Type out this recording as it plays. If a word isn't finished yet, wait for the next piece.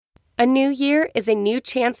A new year is a new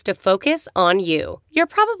chance to focus on you. You're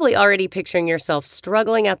probably already picturing yourself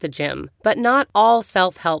struggling at the gym, but not all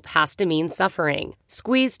self-help has to mean suffering.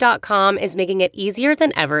 Squeeze.com is making it easier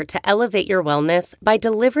than ever to elevate your wellness by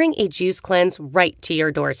delivering a juice cleanse right to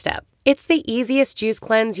your doorstep. It's the easiest juice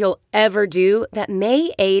cleanse you'll ever do that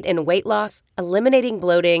may aid in weight loss, eliminating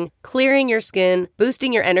bloating, clearing your skin,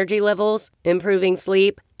 boosting your energy levels, improving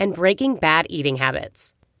sleep, and breaking bad eating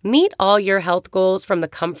habits. Meet all your health goals from the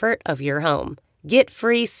comfort of your home. Get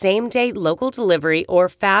free same-day local delivery or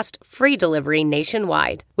fast free delivery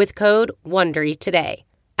nationwide with code WONDERY today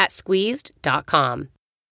at squeezed.com.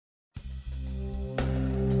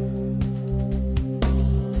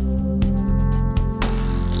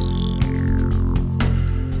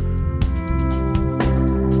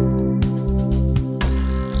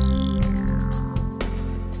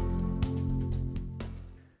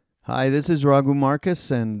 Hi, this is Raghu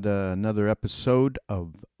Marcus and another episode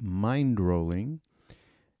of Mind Rolling.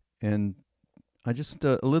 And I just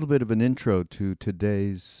a little bit of an intro to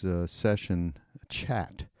today's session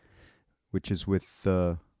chat, which is with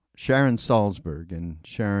Sharon Salzberg. And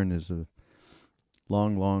Sharon is a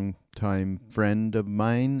long time friend of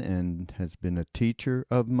mine and has been a teacher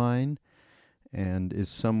of mine and is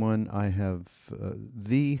someone I have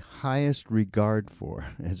the highest regard for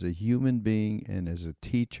as a human being and as a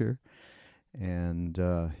teacher. And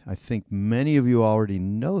I think many of you already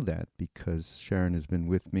know that because Sharon has been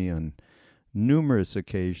with me on numerous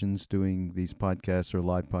occasions doing these podcasts or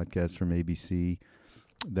live podcasts from ABC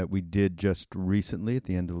that we did just recently at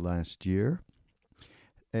the end of last year.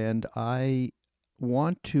 And I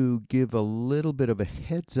want to give a little bit of a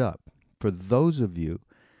heads up for those of you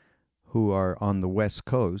who are on the West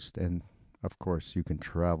Coast, and of course you can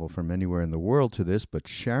travel from anywhere in the world to this, but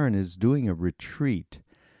Sharon is doing a retreat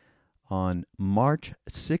on March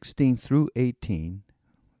 16 through 18.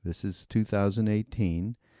 This is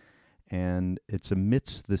 2018, and it's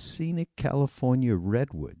amidst the scenic California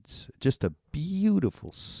redwoods, just a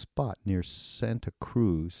beautiful spot near Santa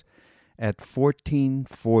Cruz at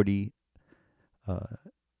 1440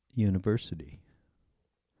 University.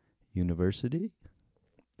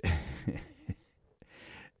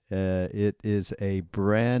 It is a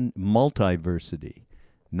brand multiversity,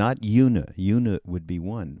 not una. Una would be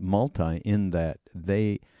one. Multi in that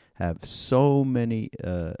they have so many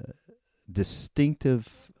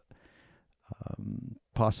distinctive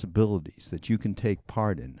possibilities that you can take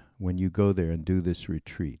part in when you go there and do this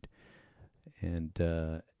retreat. And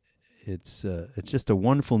it's just a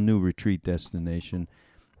wonderful new retreat destination.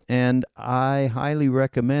 And I highly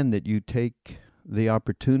recommend that you take the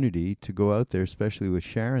opportunity to go out there, especially with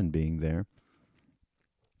Sharon being there.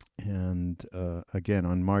 And again,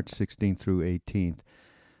 on March 16th through 18th,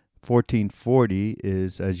 1440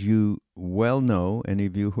 is, as you well know, any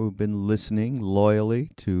of you who have been listening loyally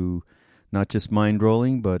to not just Mind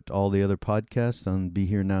Rolling, but all the other podcasts on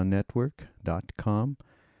BeHereNowNetwork.com.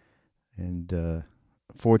 And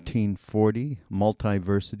 1440,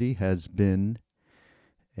 Multiversity, has been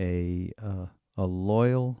a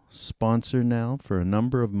loyal sponsor now for a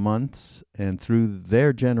number of months, and through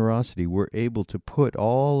their generosity, we're able to put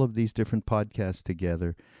all of these different podcasts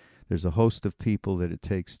together. There's a host of people that it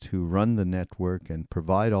takes to run the network and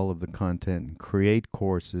provide all of the content and create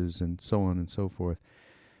courses and so on and so forth.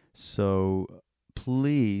 So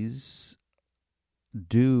please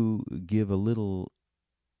do give a little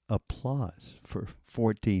applause for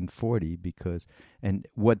 1440 because, and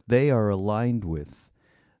what they are aligned with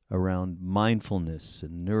around mindfulness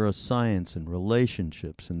and neuroscience and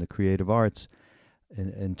relationships and the creative arts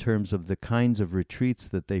in terms of the kinds of retreats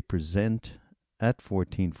that they present at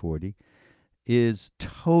 1440 is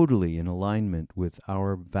totally in alignment with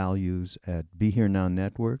our values at Be Here Now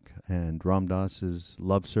Network and Ram Dass's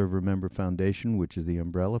Love Serve Remember Foundation, which is the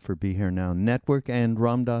umbrella for Be Here Now Network, and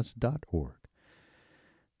ramdass.org.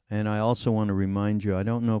 And I also want to remind you, I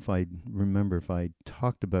don't know if I remember if I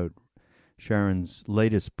talked about Sharon's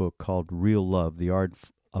latest book called Real Love, The Art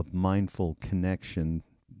of Mindful Connection,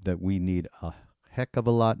 that we need a heck of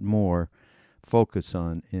a lot more focus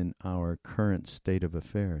on in our current state of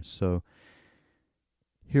affairs. So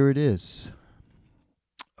here it is,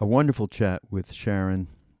 a wonderful chat with Sharon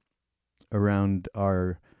around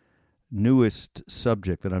our newest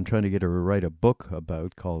subject that I'm trying to get her to write a book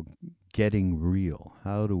about called Getting Real.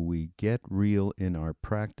 How do we get real in our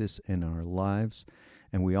practice and our lives?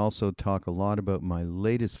 And we also talk a lot about my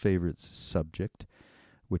latest favorite subject,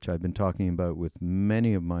 which I've been talking about with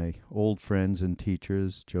many of my old friends and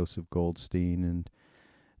teachers, Joseph Goldstein and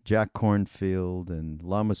Jack Cornfield and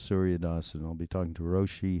Lama Surya Das, and I'll be talking to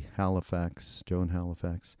Roshi Halifax, Joan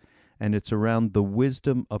Halifax, and it's around the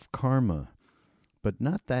wisdom of karma, but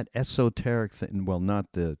not that esoteric thing. Well, not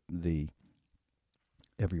the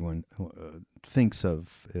everyone thinks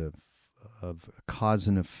of cause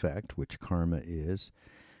and effect, which karma is,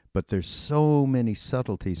 but there's so many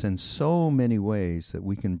subtleties and so many ways that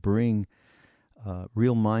we can bring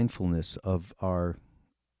real mindfulness of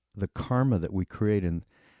the karma that we create and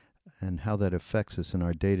how that affects us in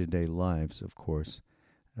our day-to-day lives, of course,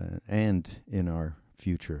 and in our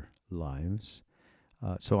future lives.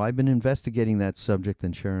 So I've been investigating that subject,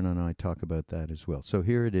 and Sharon and I talk about that as well. So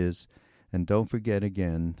here it is, and don't forget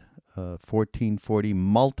again, 1440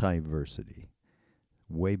 multiversity,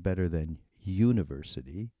 way better than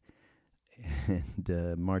university,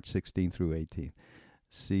 and March 16th through 18th.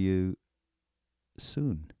 See you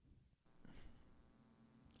soon.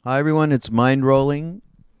 Hi everyone, it's Mind Rolling,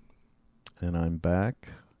 and I'm back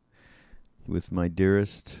with my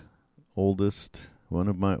one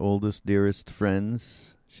of my oldest, dearest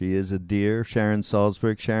friends. She is a dear, Sharon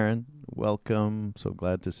Salzberg. Sharon, welcome. So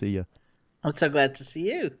glad to see you. I'm so glad to see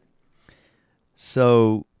you.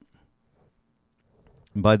 So,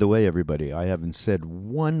 by the way, everybody, I haven't said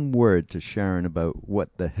one word to Sharon about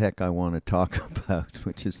what the heck I want to talk about,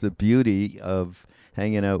 which is the beauty of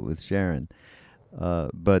hanging out with Sharon.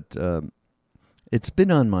 But it's been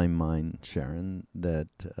on my mind, Sharon, that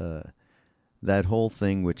that whole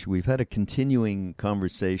thing, which we've had a continuing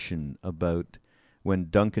conversation about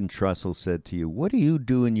when Duncan Trussell said to you, "What do you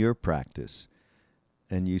do in your practice?"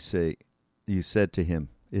 And you said to him,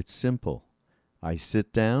 "It's simple. I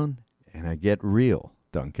sit down and I get real,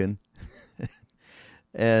 Duncan."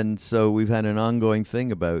 And so we've had an ongoing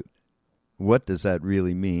thing about what does that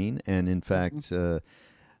really mean. And in fact,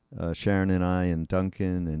 Sharon and I and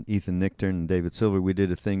Duncan and Ethan Nichtern and David Silver, we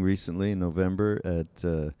did a thing recently in November at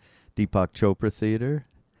Deepak Chopra Theater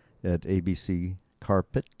at ABC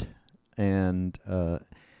Carpet. And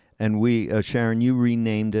we, Sharon, you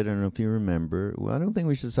renamed it. I don't know if you remember. Well, I don't think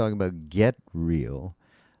we should talk about getting real,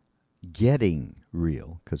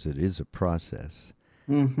 because it is a process.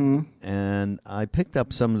 Mm-hmm. And I picked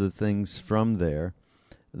up some of the things from there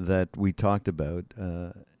that we talked about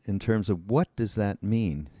in terms of what does that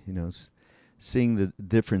mean? You know, seeing the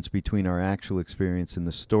difference between our actual experience and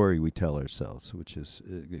the story we tell ourselves, which is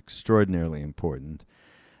extraordinarily important.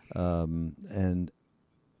 And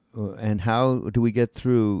how do we get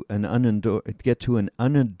through get to an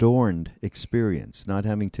unadorned experience, not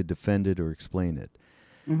having to defend it or explain it,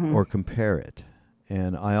 or compare it?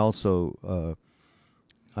 And I also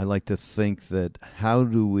I like to think that how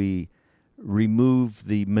do we remove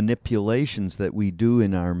the manipulations that we do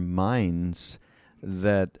in our minds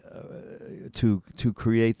that to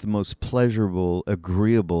create the most pleasurable,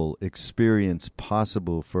 agreeable experience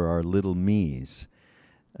possible for our little me's.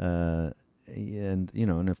 And, you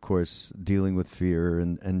know, and of course, dealing with fear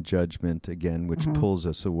and judgment, again, which pulls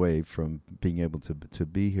us away from being able to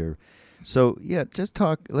be here. So, yeah,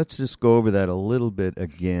 let's just go over that a little bit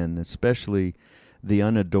again, especially the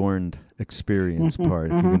unadorned experience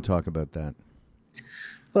part, if you can talk about that.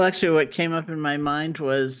 Well, actually, what came up in my mind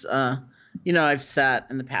was, I've sat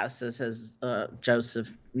in the past, as has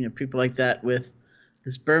Joseph, people like that, with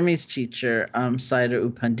this Burmese teacher, Sayadaw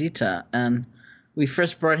U Pandita, and we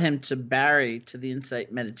first brought him to Barrie, to the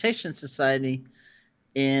Insight Meditation Society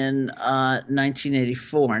in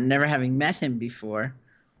 1984, never having met him before,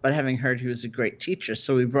 but having heard he was a great teacher.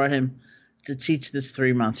 So we brought him to teach this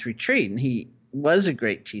 3-month retreat, and he was a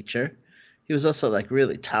great teacher. He was also like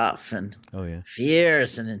really tough and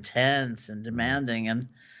fierce and intense and demanding. And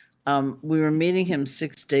we were meeting him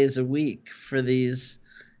 6 days a week for these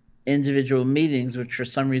individual meetings, which for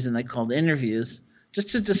some reason they called interviews,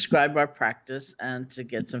 just to describe our practice and to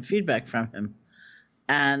get some feedback from him.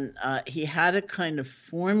 And he had a kind of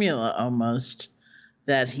formula almost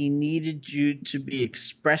that he needed you to be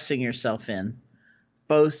expressing yourself in,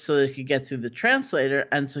 both so that he could get through the translator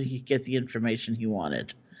and so he could get the information he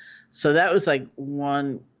wanted. So that was like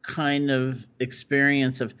one kind of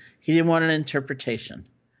experience of, he didn't want an interpretation.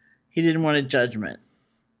 He didn't want a judgment.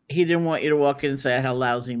 He didn't want you to walk in and say, "I had a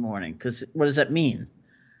lousy morning," because what does that mean?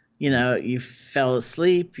 You fell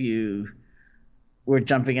asleep, you were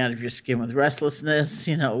jumping out of your skin with restlessness,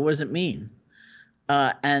 what does it mean?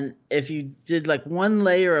 And if you did like one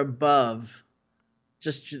layer above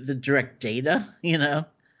just the direct data,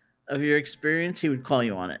 of your experience, he would call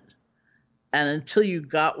you on it. And until you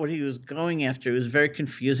got what he was going after, it was very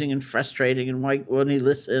confusing and frustrating. And why wouldn't he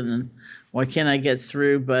listen? And why can't I get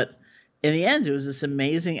through? But in the end, it was this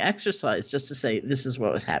amazing exercise just to say, this is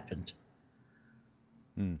what happened.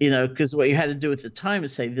 Because what you had to do at the time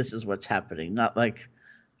is say, this is what's happening. Not like,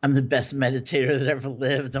 I'm the best meditator that ever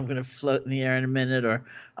lived. I'm going to float in the air in a minute, or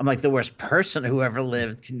I'm like the worst person who ever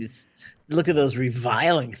lived. Can you look at those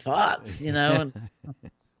reviling thoughts, And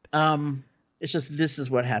it's just, this is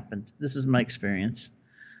what happened. This is my experience.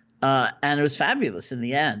 And it was fabulous in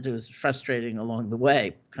the end. It was frustrating along the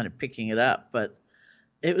way, kind of picking it up, but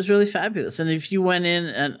it was really fabulous. And if you went in,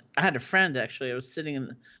 and I had a friend, actually, I was sitting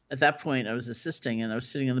at that point, I was assisting, and I was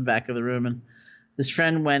sitting in the back of the room, and this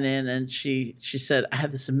friend went in, and she said, I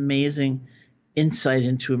had this amazing insight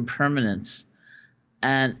into impermanence.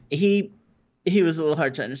 And he was a little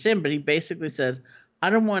hard to understand, but he basically said,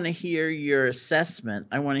 I don't want to hear your assessment.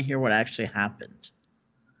 I want to hear what actually happened.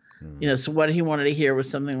 So what he wanted to hear was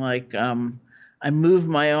something like, I moved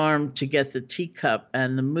my arm to get the teacup,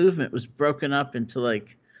 and the movement was broken up into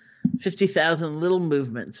like 50,000 little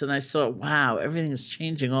movements. And I saw, wow, everything is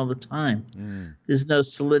changing all the time. There's no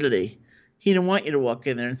solidity. He didn't want you to walk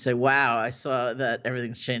in there and say, wow, I saw that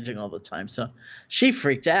everything's changing all the time. So she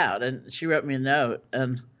freaked out, and she wrote me a note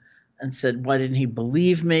and said, why didn't he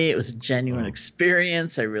believe me? It was a genuine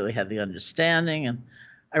experience. I really had the understanding. And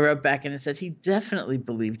I wrote back and I said, he definitely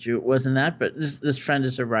believed you. It wasn't that, but this friend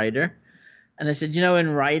is a writer. And I said, in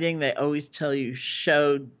writing, they always tell you,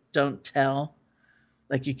 show, don't tell.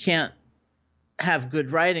 Like, you can't have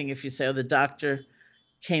good writing if you say, the doctor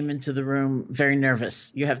came into the room very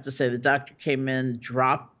nervous. You have to say the doctor came in,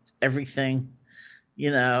 dropped everything,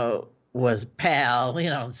 was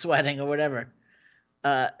pale, sweating or whatever.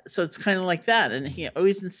 So it's kind of like that. And he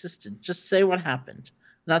always insisted, just say what happened,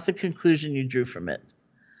 not the conclusion you drew from it.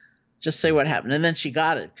 Just say what happened. And then she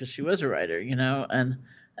got it because she was a writer, and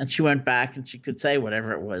she went back and she could say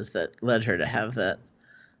whatever it was that led her to have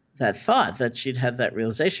that thought, that she'd had that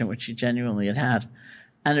realization, which she genuinely had.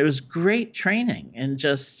 And it was great training. And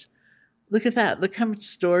just look at that. Look how much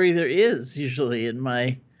story there is usually in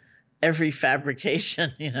my every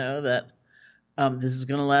fabrication, that this is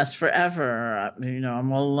going to last forever.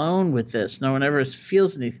 I'm alone with this. No one ever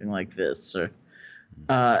feels anything like this, or,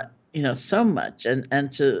 so much.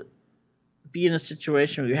 And to be in a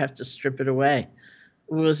situation where you have to strip it away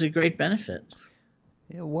was a great benefit.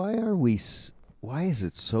 Yeah, why is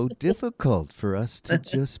it so difficult for us to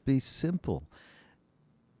just be simple?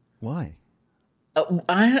 Why?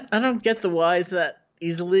 I don't get the whys that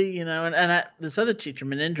easily, and this other teacher,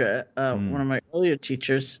 Manindra, one of my earlier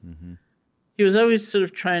teachers, he was always sort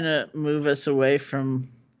of trying to move us away from,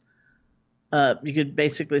 you could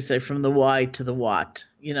basically say, from the why to the what,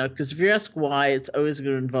 because if you ask why, it's always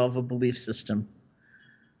going to involve a belief system.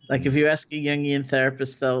 Like if you ask a Jungian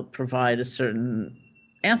therapist, they'll provide a certain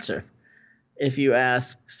answer. If you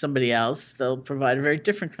ask somebody else, they'll provide a very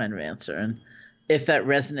different kind of answer. And if that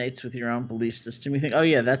resonates with your own belief system, you think, oh,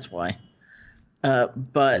 yeah, that's why.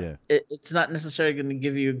 But it's not necessarily going to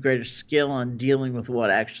give you a greater skill on dealing with what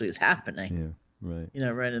actually is happening. Yeah,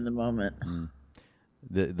 right. Right in the moment.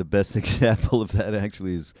 The best example of that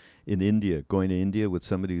actually is in India, going to India with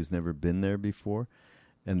somebody who's never been there before,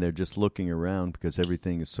 and they're just looking around because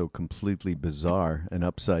everything is so completely bizarre and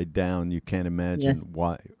upside down. You can't imagine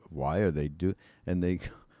why are they and they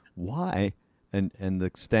why? And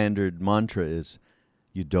the standard mantra is,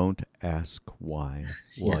 you don't ask why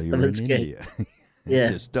while you're in India.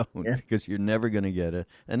 Just don't, because you're never going to get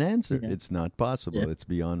an answer. It's not possible. It's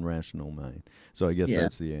beyond rational mind. So I guess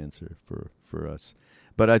that's the answer for us.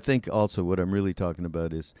 But I think also what I'm really talking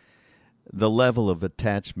about is the level of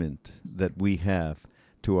attachment that we have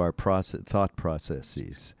to our thought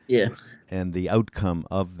processes, and the outcome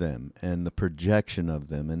of them, and the projection of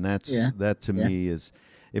them, and that to me is,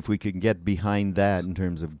 if we can get behind that in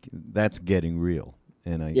terms of that's getting real,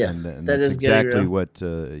 and that's exactly what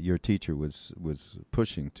your teacher was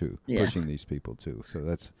pushing these people to. So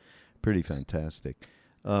that's pretty fantastic.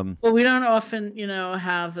 Well, we don't often,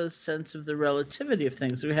 have a sense of the relativity of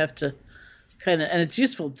things. We have to and it's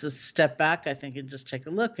useful to step back, I think, and just take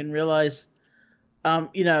a look and realize,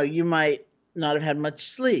 you might not have had much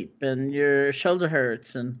sleep, and your shoulder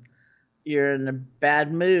hurts, and you're in a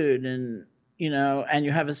bad mood, and and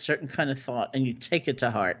you have a certain kind of thought, and you take it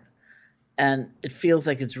to heart, and it feels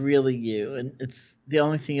like it's really you, and it's the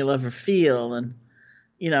only thing you'll ever feel, and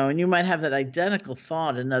and you might have that identical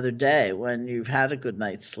thought another day when you've had a good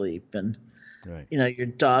night's sleep, and your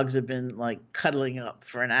dogs have been like cuddling up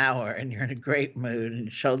for an hour, and you're in a great mood, and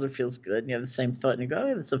your shoulder feels good, and you have the same thought, and you go,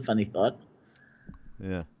 oh, that's a funny thought.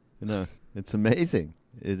 Yeah, it's amazing.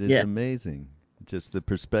 It is amazing, just the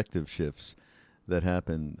perspective shifts that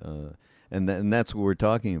happen, and that's what we're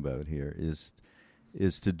talking about here, is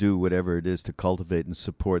to do whatever it is to cultivate and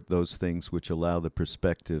support those things which allow the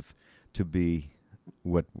perspective to be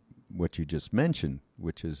what you just mentioned,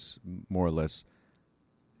 which is more or less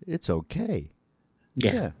it's okay.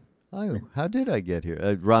 Yeah. How did I get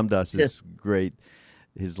here? Ram Dass is great.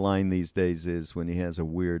 His line these days is when he has a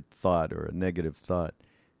weird thought or a negative thought,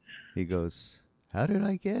 he goes, "How did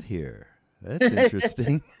I get here? That's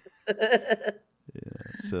interesting."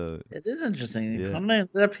 So it is interesting. Yeah. How did I end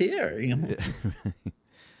up here? You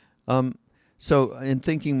know? So in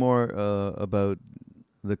thinking more about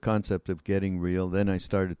the concept of getting real, then I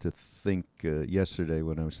started to think yesterday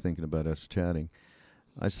when I was thinking about us chatting,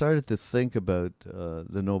 I started to think about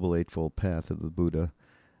the Noble Eightfold Path of the Buddha.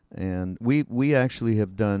 And we actually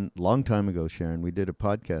have done, long time ago, Sharon, we did a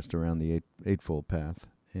podcast around the Eightfold Path.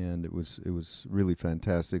 And it was really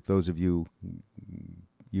fantastic. Those of you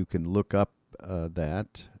can look up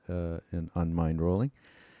that on Mind Rolling,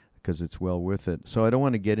 because it's well worth it. So I don't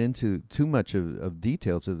want to get into too much of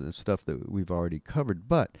details of the stuff that we've already covered,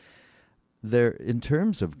 but there, in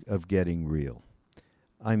terms of getting real,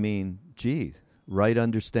 I mean, gee, right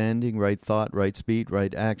understanding, right thought, right speed,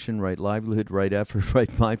 right action, right livelihood, right effort,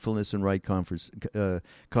 right mindfulness, and right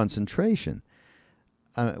concentration.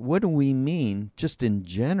 What do we mean, just in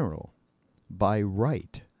general, by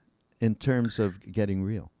right, in terms of getting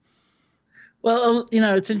real? Well,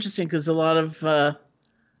 it's interesting because a lot of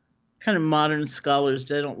kind of modern scholars,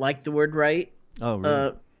 they don't like the word right. Oh,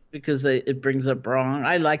 really? Because it brings up wrong.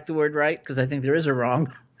 I like the word right because I think there is a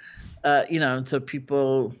wrong. And so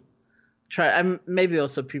people maybe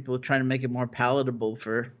also people trying to make it more palatable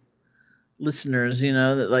for listeners,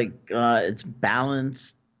 that it's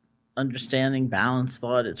balanced understanding, balanced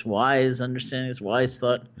thought. It's wise understanding, it's wise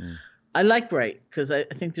thought. I like right because I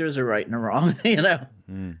think there is a right and a wrong,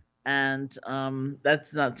 And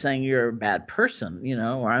that's not saying you're a bad person,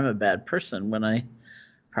 or I'm a bad person when I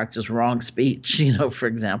practice wrong speech, for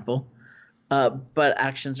example. But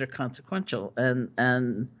actions are consequential,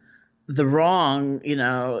 and the wrong,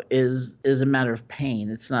 is a matter of pain.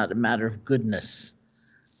 It's not a matter of goodness,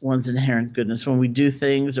 one's inherent goodness. When we do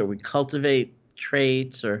things or we cultivate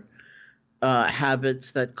traits or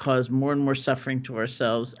habits that cause more and more suffering to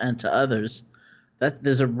ourselves and to others, that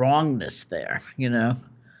there's a wrongness there,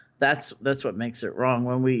 That's what makes it wrong.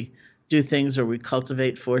 When we do things or we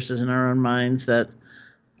cultivate forces in our own minds that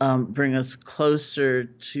bring us closer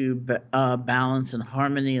to balance and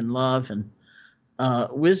harmony and love and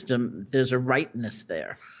wisdom, there's a rightness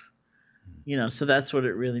there. So that's what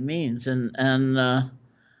it really means. And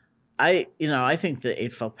I think the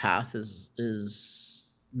Eightfold Path is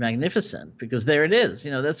magnificent because there it is.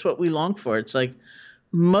 That's what we long for. It's like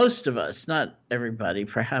most of us, not everybody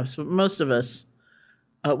perhaps, but most of us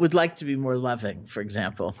would like to be more loving, for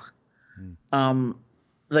example. I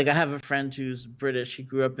have a friend who's British. He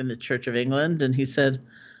grew up in the Church of England, and he said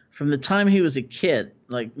from the time he was a kid,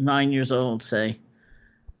 like 9 years old, say,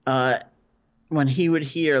 when he would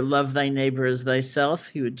hear "love thy neighbor as thyself,"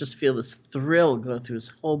 he would just feel this thrill go through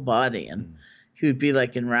his whole body, and he would be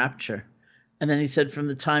like in rapture. And then he said from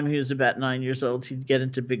the time he was about 9 years old, he'd get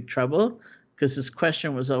into big trouble because his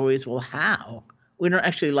question was always, well, how? We don't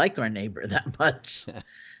actually like our neighbor that much.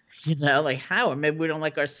 Like how? And maybe we don't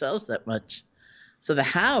like ourselves that much. So the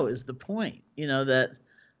how is the point, that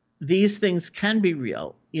these things can be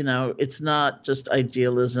real. It's not just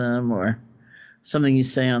idealism or something you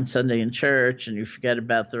say on Sunday in church and you forget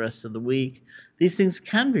about the rest of the week. These things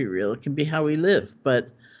can be real. It can be how we live.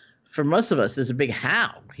 But for most of us, there's a big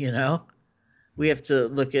how, We have to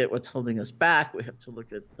look at what's holding us back. We have to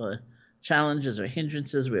look at the challenges or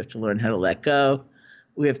hindrances. We have to learn how to let go.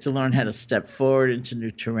 We have to learn how to step forward into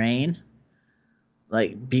new terrain,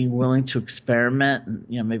 like being willing to experiment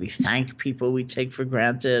and, maybe thank people we take for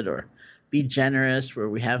granted or be generous where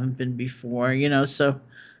we haven't been before, So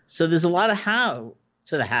there's a lot of how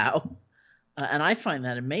to the how. And I find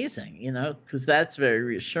that amazing, because that's very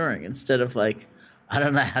reassuring instead of like, I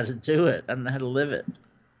don't know how to do it. I don't know how to live it.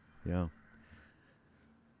 Yeah.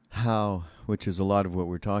 How, which is a lot of what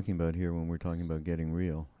we're talking about here when we're talking about getting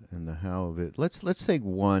real and the how of it. Let's take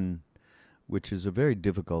one, which is a very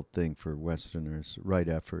difficult thing for Westerners, right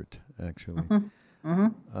effort, actually.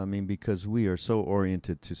 I mean, because we are so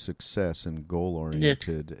oriented to success and goal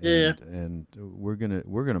oriented, and we're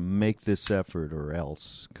gonna make this effort or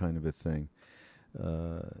else kind of a thing.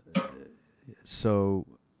 So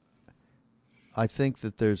I think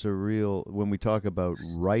that there's a real, when we talk about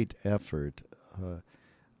right effort,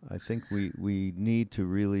 I think we need to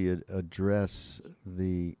really address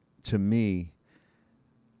to me,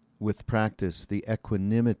 with practice, the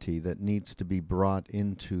equanimity that needs to be brought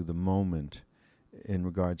into the moment in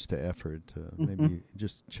regards to effort. Maybe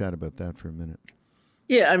just chat about that for a minute.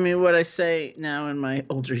 Yeah, I mean, what I say now in my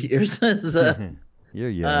older years is, You're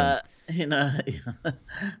young. you know,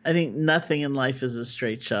 I think nothing in life is a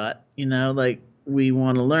straight shot. You know, like we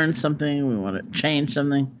want to learn something, we want to change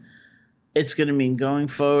something. It's going to mean going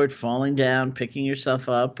forward, falling down, picking yourself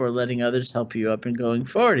up, or letting others help you up and going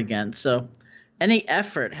forward again. So any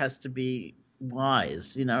effort has to be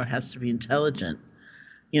wise, you know, it has to be intelligent.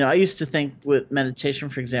 You know, I used to think with meditation,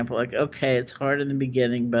 for example, like, okay, it's hard in the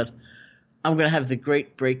beginning, but I'm going to have the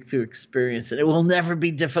great breakthrough experience and it will never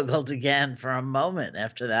be difficult again for a moment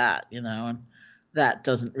after that, you know, and that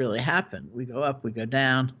doesn't really happen. We go up, we go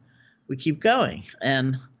down, we keep going.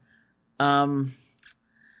 And,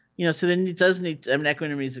 you know, so then it does need, I mean,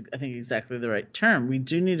 equanimity is, I think, exactly the right term. We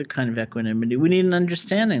do need a kind of equanimity. We need an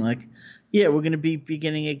understanding, like, yeah, we're going to be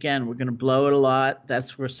beginning again. We're going to blow it a lot.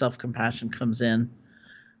 That's where self-compassion comes in.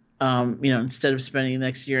 You know, instead of spending the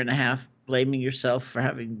next year and a half blaming yourself for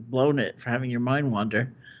having blown it, for having your mind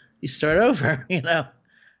wander, you start over, you know.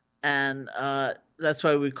 And that's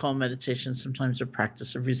why we call meditation sometimes a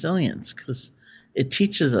practice of resilience, because it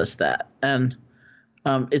teaches us that. And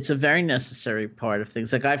it's a very necessary part of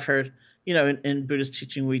things. Like I've heard, you know, in Buddhist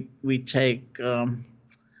teaching, we take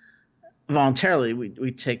voluntarily,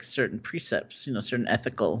 we take certain precepts, you know, certain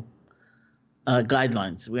ethical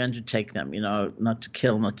guidelines. We undertake them, you know, not to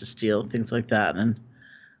kill, not to steal, things like that. And,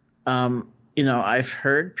 you know, I've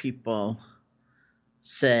heard people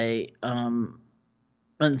say, and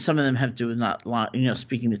some of them have to do with not lying, you know,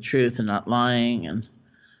 speaking the truth and not lying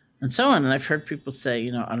and so on. And I've heard people say,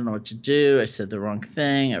 you know, I don't know what to do. I said the wrong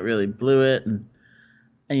thing. I really blew it. And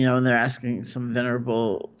you know, and they're asking some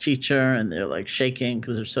venerable teacher and they're like shaking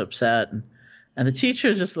because they're so upset. And the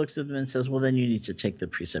teacher just looks at them and says, well, then you need to take the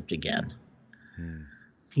precept again.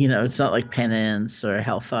 You know, it's not like penance or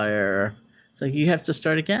hellfire. It's like you have to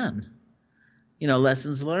start again. You know,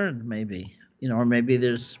 lessons learned maybe, you know, or maybe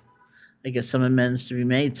there's, I guess, some amends to be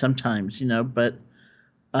made sometimes, you know, but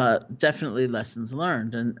definitely lessons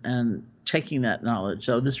learned and taking that knowledge.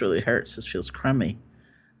 Oh, this really hurts. This feels crummy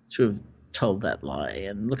to have told that lie.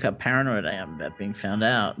 And look how paranoid I am about being found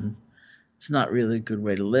out. And it's not really a good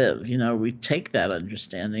way to live. You know, we take that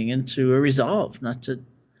understanding into a resolve not to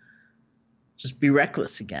just be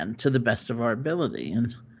reckless again to the best of our ability.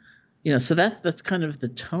 And, you know, so that's kind of the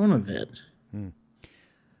tone of it.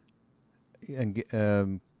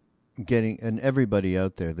 And and everybody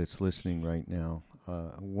out there that's listening right now,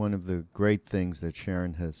 one of the great things that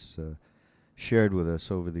Sharon has shared with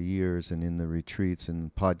us over the years and in the retreats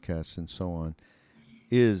and podcasts and so on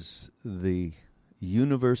is the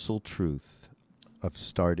universal truth of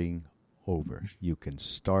starting over. You can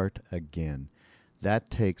start again.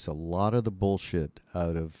 That takes a lot of the bullshit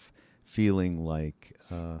out of feeling like,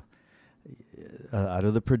 out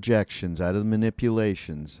of the projections, out of the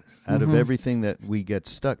manipulations, out of everything that we get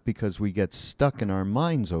stuck, because we get stuck in our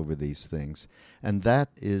minds over these things. And that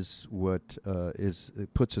is what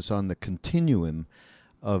it puts us on the continuum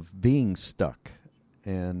of being stuck.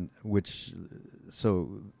 And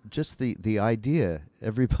so just the idea,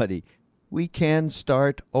 everybody, we can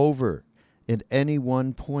start over at any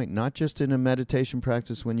one point, not just in a meditation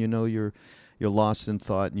practice when you know you're lost in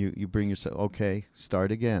thought and you bring yourself, okay,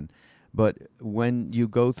 start again. But when you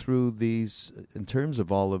go through these, in terms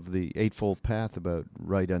of all of the Eightfold Path about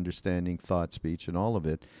right understanding, thought, speech, and all of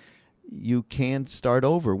it, you can start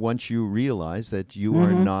over once you realize that you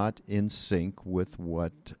are not in sync with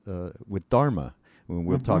with Dharma.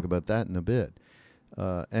 We'll talk about that in a bit.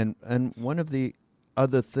 And one of the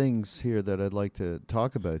other things here that I'd like to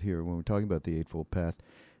talk about here when we're talking about the Eightfold Path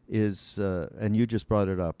is, and you just brought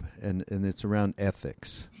it up, and it's around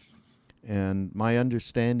ethics. And my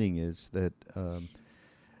understanding is that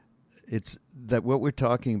it's that what we're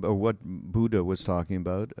talking about, or what Buddha was talking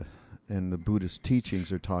about, and the Buddhist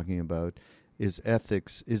teachings are talking about, is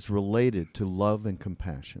ethics is related to love and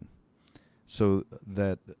compassion. So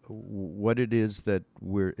that what it is that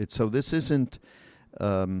so this isn't,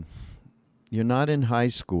 you're not in high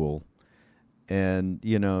school and,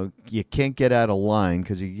 you know, you can't get out of line,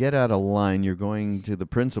 because you get out of line, you're going to the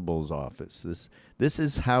principal's office. This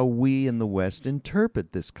is how we in the West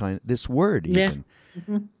interpret this word even.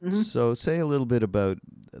 Yeah. So say a little bit about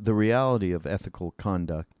the reality of ethical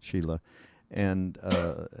conduct, Sheila, and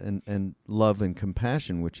love and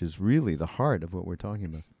compassion, which is really the heart of what we're talking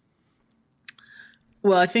about.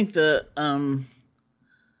 Well, I think the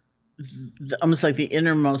almost like the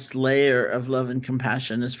innermost layer of love and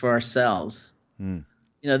compassion is for ourselves. You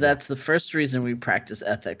know, that's the first reason we practice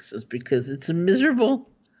ethics, is because it's a miserable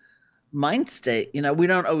mind state. You know, we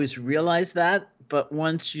don't always realize that, but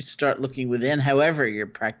once you start looking within, however you're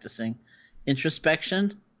practicing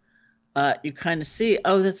introspection, you kind of see,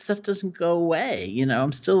 oh, that stuff doesn't go away. You know,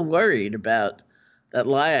 I'm still worried about that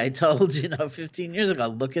lie I told, 15 years ago.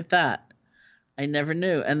 Look at that. I never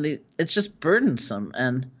knew. And it's just burdensome.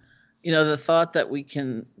 And, the thought that we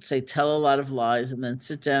can, say, tell a lot of lies and then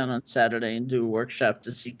sit down on Saturday and do a workshop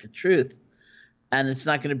to seek the truth, and it's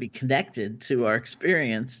not going to be connected to our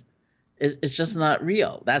experience, it's just not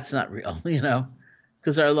real. That's not real,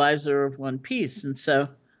 because our lives are of one piece. And so,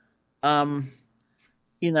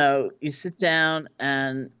 you sit down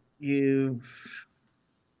and you've,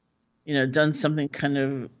 done something kind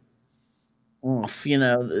of off,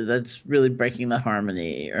 that's really breaking the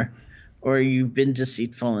harmony, or you've been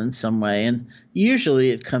deceitful in some way. And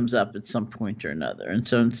usually it comes up at some point or another. And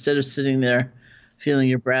so instead of sitting there feeling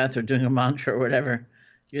your breath or doing a mantra or whatever,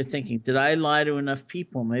 you're thinking, did I lie to enough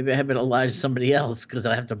people? Maybe I better lie to somebody else because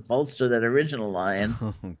I have to bolster that original lie. And,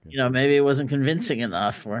 Okay. Maybe it wasn't convincing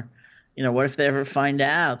enough. Or, what if they ever find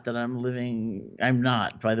out that I'm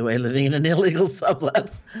not, by the way, living in an illegal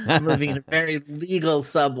sublet. I'm living in a very legal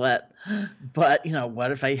sublet. But,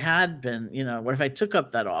 what if I had been, what if I took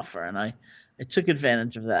up that offer and I took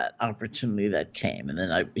advantage of that opportunity that came? And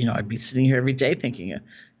then I'd be sitting here every day thinking,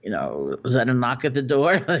 was that a knock at the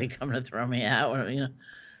door? Are they coming to throw me out? Or,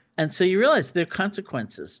 And so you realize there are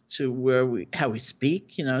consequences to how we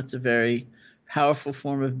speak. It's a very powerful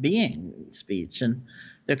form of being, speech, and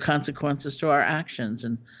there are consequences to our actions.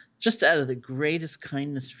 And just out of the greatest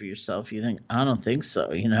kindness for yourself, you think, I don't think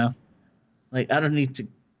so, Like, I don't need to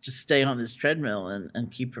just stay on this treadmill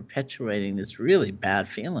and keep perpetuating this really bad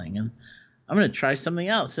feeling. And I'm going to try something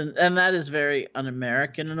else. And that is very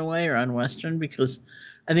un-American in a way, or un-Western, because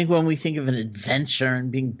I think when we think of an adventure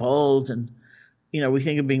and being bold and we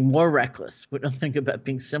think of being more reckless. We don't think about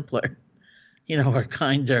being simpler, or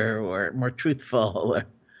kinder or more truthful or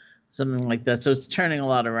something like that. So it's turning a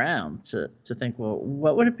lot around to think, well,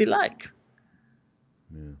 what would it be like?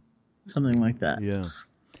 Yeah. Something like that. Yeah.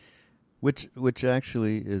 Which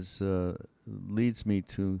actually is leads me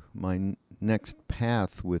to my next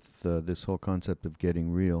path with this whole concept of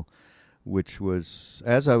getting real, which was,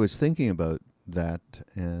 as I was thinking about that,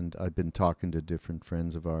 and I've been talking to different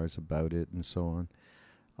friends of ours about it and so on,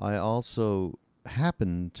 I also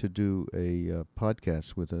happened to do a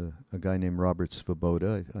podcast with a guy named Robert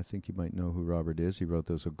Svoboda. I think you might know who Robert is. He wrote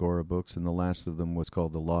those Agora books, and the last of them was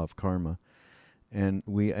called The Law of Karma. And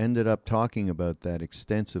we ended up talking about that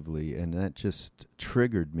extensively, and that just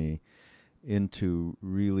triggered me into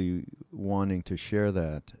really wanting to share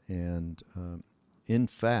that. And in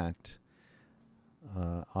fact,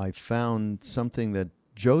 I found something that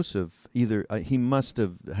Joseph, he must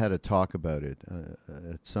have had a talk about it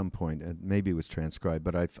at some point, and maybe it was transcribed,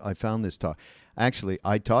 but I found this talk. Actually,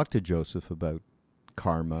 I talked to Joseph about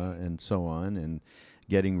karma and so on and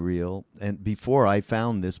getting real, and before I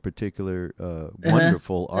found this particular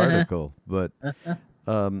wonderful article. But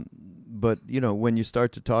when you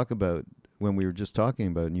start to talk about, when we were just talking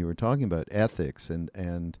about, and you were talking about ethics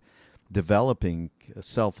and developing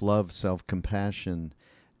self-love, self-compassion,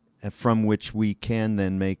 from which we can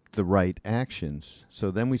then make the right actions.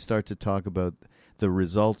 So then we start to talk about the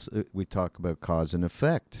results. We talk about cause and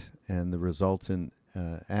effect and the resultant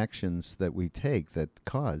actions that we take that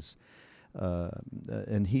cause.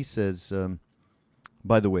 And he says,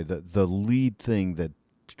 by the way, the lead thing that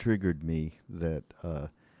triggered me that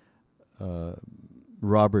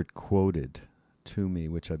Robert quoted to me,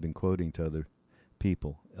 which I've been quoting to other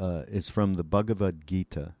people, is from the Bhagavad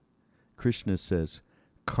Gita. Krishna says,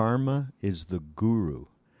 "Karma is the guru.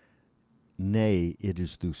 Nay, it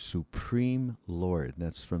is the supreme Lord."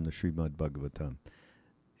 That's from the Srimad Bhagavatam.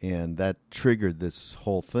 And that triggered this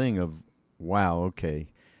whole thing of, wow,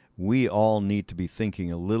 okay, we all need to be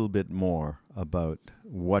thinking a little bit more about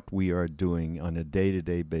what we are doing on a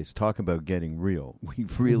day-to-day basis. Talk about getting real. We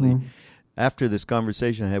really, after this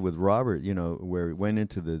conversation I had with Robert, where it went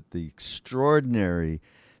into the extraordinary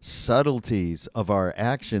subtleties of our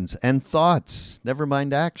actions and thoughts, never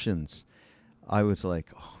mind actions, I was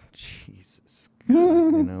like, oh, Jesus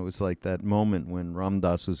God. It was like that moment when Ram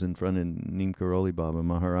Dass was in front of Neem Karoli Baba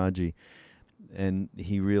Maharaji, and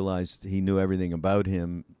he realized he knew everything about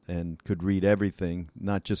him and could read everything,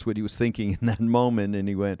 not just what he was thinking in that moment. And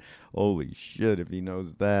he went, holy shit, if he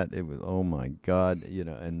knows that, it was, oh my God,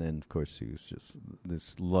 and then of course he was just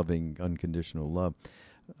this loving, unconditional love.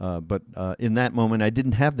 But in that moment, I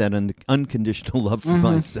didn't have that unconditional love for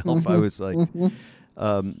myself. I was like,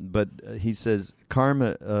 but he says,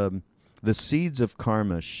 karma, the seeds of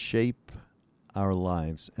karma shape our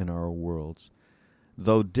lives and our worlds.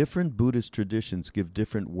 Though different Buddhist traditions give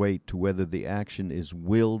different weight to whether the action is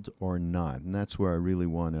willed or not. And that's where I really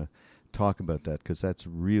want to talk about that because that's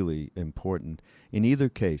really important. In either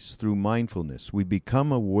case, through mindfulness, we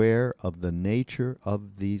become aware of the nature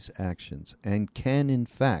of these actions and can, in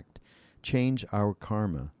fact, change our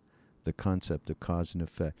karma, the concept of cause and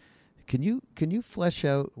effect. Can you flesh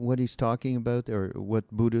out what he's talking about, or what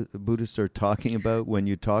Buddhists are talking about when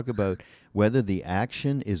you talk about whether the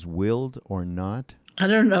action is willed or not? I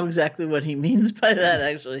don't know exactly what he means by that,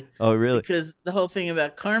 actually. Oh, really? Because the whole thing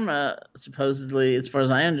about karma, supposedly, as far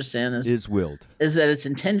as I understand, is willed. Is that it's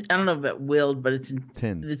intent? I don't know about willed, but it's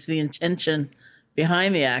the intention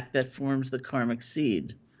behind the act that forms the karmic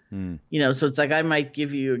seed. So it's like I might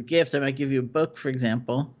give you a gift, I might give you a book, for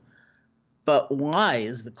example, but why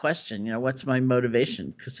is the question? What's my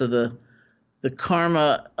motivation? Because the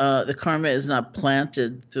karma is not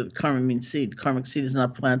planted through the karma means seed. The karmic seed is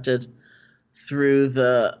not planted through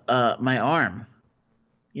my arm,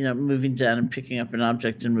 moving down and picking up an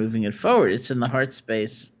object and moving it forward. It's in the heart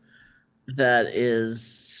space that is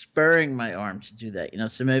spurring my arm to do that.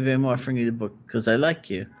 So maybe I'm offering you the book because I like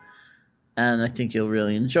you and I think you'll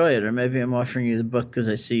really enjoy it. Or maybe I'm offering you the book because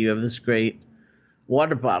I see you have this great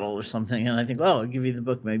water bottle or something, and I think, oh, I'll give you the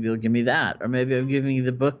book, maybe you'll give me that. Or maybe I'm giving you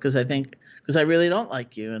the book because I really don't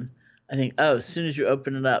like you, and I think, oh, as soon as you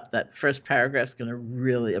open it up, that first paragraph's going to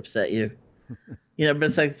really upset you. But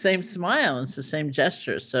it's like the same smile, and it's the same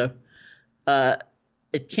gesture. So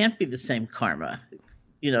it can't be the same karma.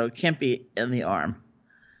 It can't be in the arm.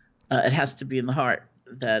 It has to be in the heart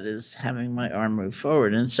that is having my arm move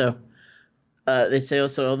forward. And so they say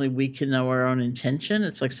also only we can know our own intention.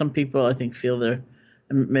 It's like some people, I think, feel they're,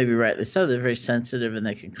 maybe rightly so, they're very sensitive and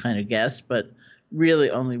they can kind of guess, but really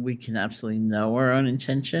only we can absolutely know our own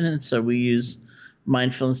intention. And so we use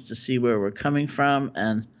mindfulness to see where we're coming from,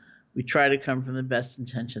 and we try to come from the best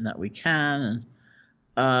intention that we can.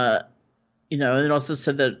 And, and it also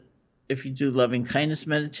said that if you do loving kindness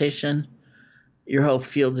meditation, your whole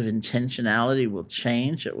field of intentionality will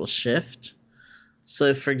change. It will shift. So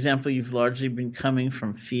if, for example, you've largely been coming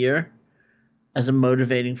from fear as a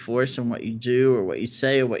motivating force in what you do or what you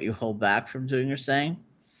say or what you hold back from doing or saying,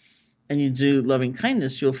 and you do loving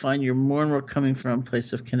kindness, you'll find you're more and more coming from a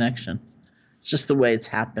place of connection. It's just the way it's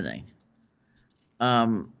happening.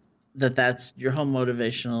 That's your whole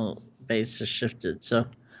motivational base has shifted. So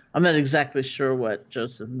I'm not exactly sure what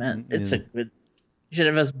Joseph meant. It's you should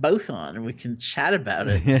have us both on and we can chat about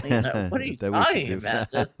it. What are you talking about?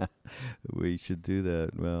 We should do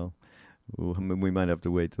that. Well, we might have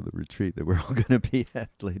to wait till the retreat that we're all going to be at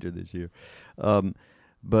later this year.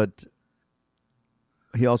 But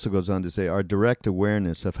he also goes on to say, our direct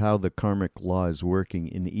awareness of how the karmic law is working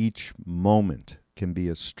in each moment can be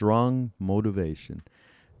a strong motivation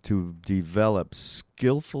to develop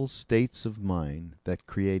skillful states of mind that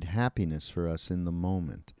create happiness for us in the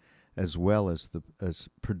moment, as well as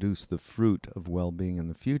produce the fruit of well-being in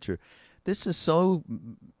the future.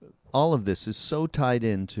 All of this is so tied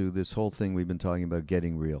into this whole thing we've been talking about,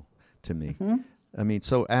 getting real, to me. Mm-hmm. I mean,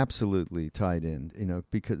 so absolutely tied in,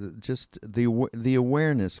 because just the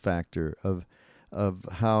awareness factor of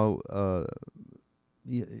how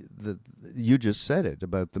you just said it,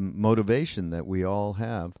 about the motivation that we all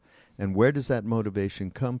have, and where does that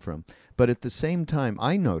motivation come from? But at the same time,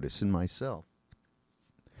 I notice in myself,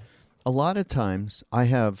 a lot of times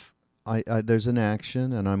there's an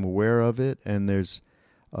action and I'm aware of it, and there's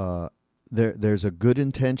a good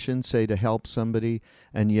intention, say, to help somebody,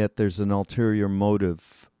 and yet there's an ulterior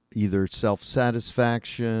motive, either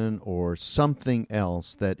self-satisfaction or something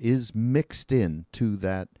else that is mixed in to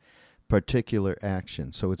that particular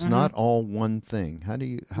action. So it's not all one thing. How do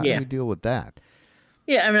you deal with that?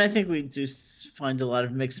 Yeah, I mean, I think we do find a lot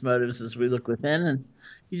of mixed motives as we look within, and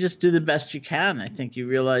you just do the best you can. I think you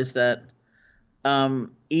realize that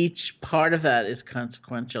each part of that is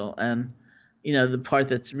consequential, and the part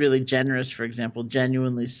that's really generous, for example,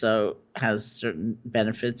 genuinely so, has certain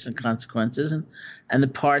benefits and consequences, and the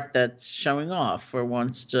part that's showing off or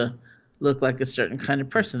wants to look like a certain kind of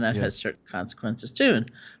person, that has certain consequences too.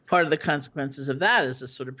 And part of the consequences of that is a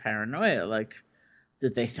sort of paranoia, like,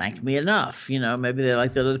 did they thank me enough? Maybe they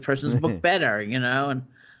like the other person's book better, and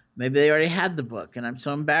maybe they already had the book, and I'm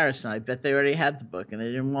so embarrassed, and I bet they already had the book, and they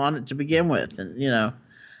didn't want it to begin with, and,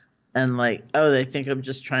 and like, oh, they think I'm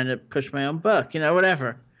just trying to push my own book,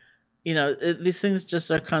 whatever. These things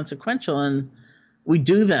just are consequential, and we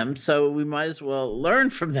do them, so we might as well learn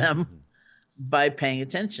from them by paying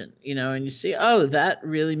attention, and you see, oh, that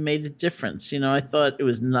really made a difference. I thought it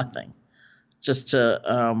was nothing just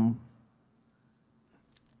to,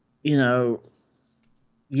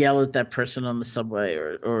 yell at that person on the subway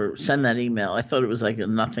or send that email. I thought it was like a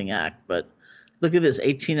nothing act, but look at this,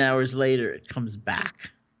 18 hours later, it comes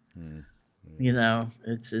back. Mm. You know,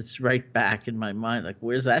 it's right back in my mind. Like,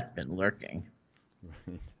 where's that been lurking?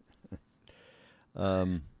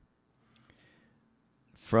 Um,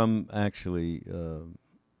 from actually,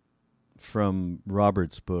 from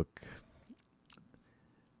Robert's book,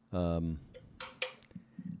 um,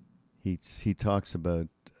 he talks about,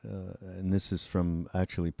 and this is from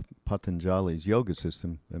actually Patanjali's yoga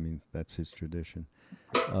system. I mean, that's his tradition.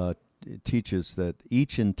 It teaches that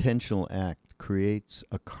each intentional act creates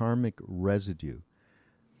a karmic residue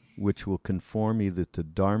which will conform either to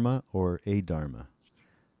dharma or adharma.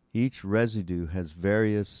 Each residue has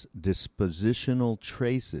various dispositional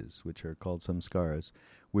traces, which are called samskaras,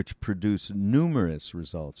 which produce numerous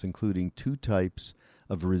results, including two types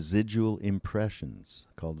of residual impressions,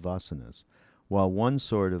 called vasanas. While one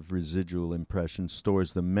sort of residual impression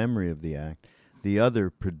stores the memory of the act, the other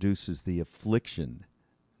produces the affliction.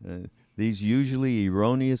 These usually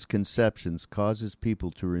erroneous conceptions causes people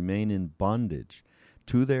to remain in bondage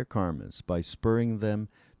to their karmas by spurring them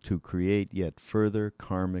to create yet further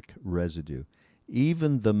karmic residue.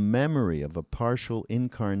 Even the memory of a partial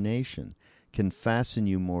incarnation can fasten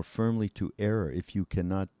you more firmly to error if you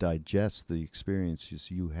cannot digest the experiences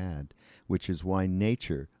you had, which is why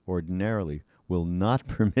nature ordinarily will not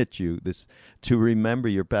permit you to remember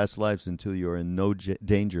your past lives until you're in no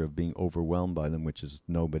danger of being overwhelmed by them, which is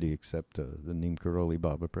nobody except the Neem Karoli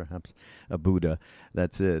Baba, perhaps a Buddha.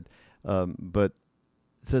 That's it. But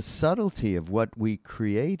the subtlety of what we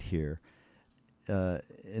create here,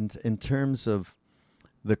 in terms of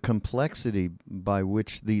the complexity by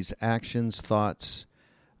which these actions, thoughts,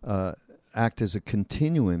 act as a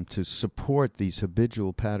continuum to support these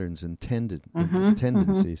habitual patterns and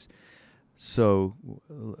tendencies. So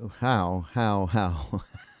how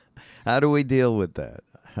how do we deal with that?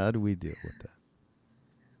 How do we deal with that?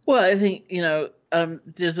 Well, I think,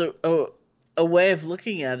 there's a way of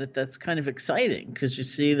looking at it that's kind of exciting, because you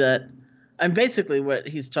see that, and basically what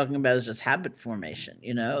he's talking about is just habit formation.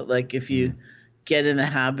 Like, if you get in the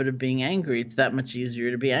habit of being angry, it's that much easier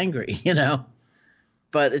to be angry.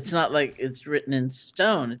 But it's not like it's written in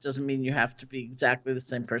stone. It doesn't mean you have to be exactly the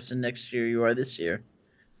same person next year you are this year.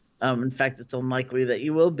 In fact, it's unlikely that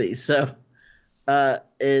you will be. So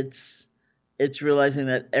it's realizing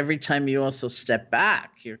that every time you also step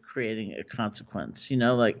back, you're creating a consequence.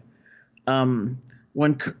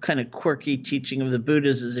 One kind of quirky teaching of the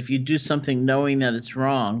Buddhas is, if you do something knowing that it's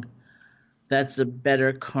wrong, that's a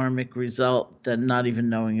better karmic result than not even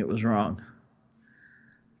knowing it was wrong.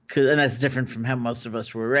 And that's different from how most of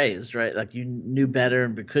us were raised, right? Like, you knew better,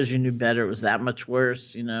 and because you knew better, it was that much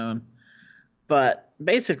worse, But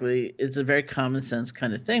basically, it's a very common sense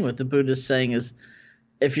kind of thing. What the Buddha is saying is,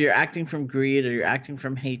 if you're acting from greed, or you're acting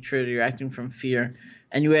from hatred, or you're acting from fear,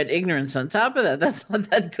 and you add ignorance on top of that, that's not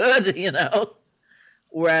that good,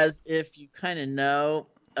 Whereas if you kind of know,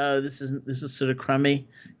 oh, this is sort of crummy,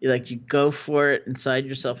 you go for it inside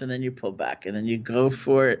yourself, and then you pull back, and then you go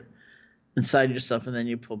for it inside yourself, and then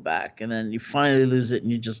you pull back, and then you finally lose it,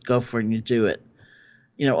 and you just go for it and you do it.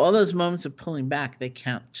 All those moments of pulling back, they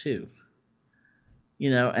count too.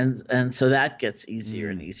 And so that gets easier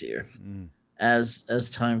and easier as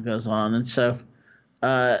time goes on. And so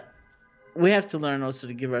we have to learn also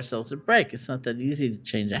to give ourselves a break. It's not that easy to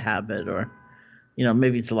change a habit, or,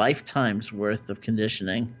 maybe it's lifetimes worth of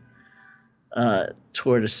conditioning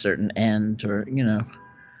toward a certain end, or,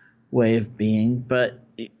 way of being. But,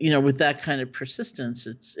 with that kind of persistence,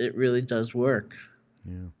 it really does work.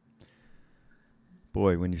 Yeah.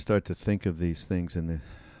 Boy, when you start to think of these things and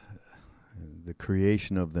the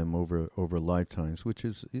creation of them over lifetimes, which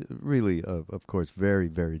is really, of course, very,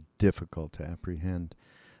 very difficult to apprehend,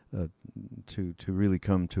 to really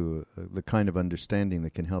come to the kind of understanding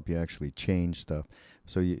that can help you actually change stuff.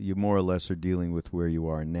 So you more or less are dealing with where you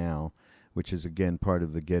are now, which is, again, part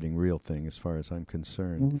of the getting real thing as far as I'm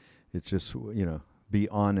concerned. Mm-hmm. It's just, be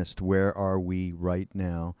honest, where are we right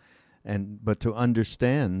now? But to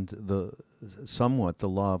understand somewhat the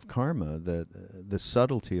law of karma, that the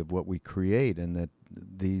subtlety of what we create, and that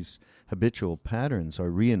these habitual patterns are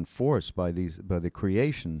reinforced by the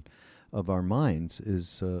creation of our minds,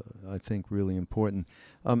 is I think really important.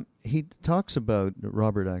 He talks about,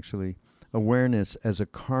 Robert, actually, awareness as a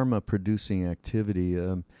karma producing activity.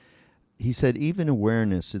 He said even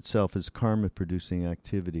awareness itself is karma producing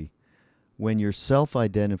activity. When your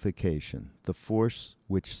self-identification, the force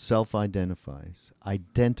which self-identifies,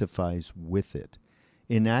 identifies with it,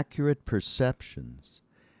 inaccurate perceptions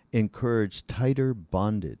encourage tighter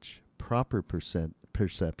bondage. Proper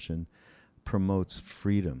perception promotes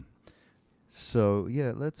freedom. So,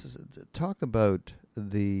 let's talk about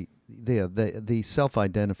the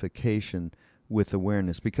self-identification with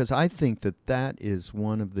awareness, because I think that that is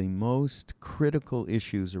one of the most critical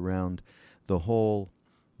issues around the whole,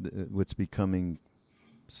 what's becoming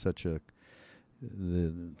such a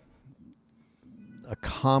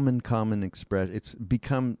common expression. It's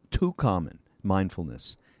become too common,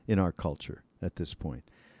 mindfulness, in our culture at this point.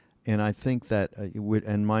 And I think that,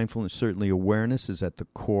 and mindfulness, certainly awareness is at the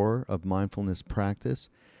core of mindfulness practice.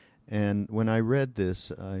 And when I read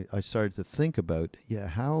this, I started to think about,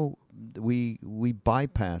 how we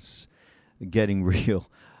bypass getting real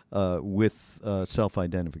with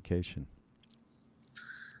self-identification.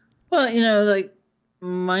 Well, like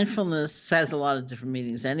mindfulness has a lot of different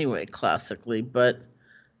meanings anyway, classically, but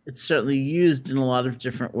it's certainly used in a lot of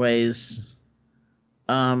different ways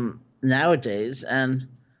nowadays. And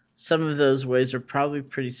some of those ways are probably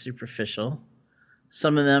pretty superficial.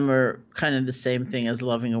 Some of them are kind of the same thing as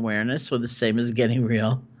loving awareness, or the same as getting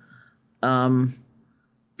real.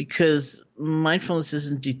 Because mindfulness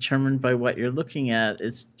isn't determined by what you're looking at.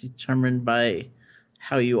 It's determined by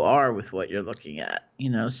how you are with what you're looking at,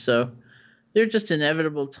 So there are just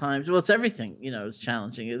inevitable times. Well, it's everything, is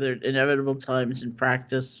challenging. There are inevitable times in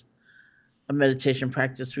practice, a meditation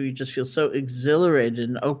practice, where you just feel so exhilarated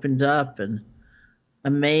and opened up and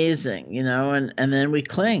amazing, and then we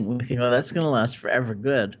cling. We think, oh, that's going to last forever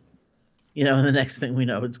good. And the next thing we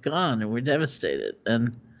know, it's gone and we're devastated.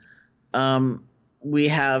 And we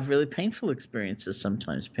have really painful experiences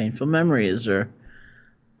sometimes, painful memories or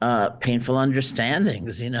painful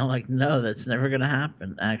understandings, like, no, that's never going to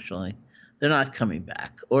happen, actually. They're not coming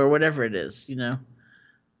back, or whatever it is,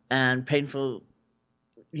 And painful,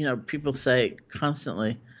 people say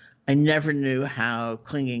constantly, I never knew how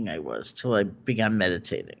clinging I was till I began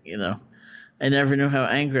meditating, I never knew how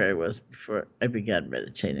angry I was before I began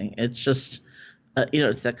meditating. It's just,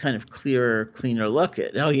 it's that kind of clearer, cleaner look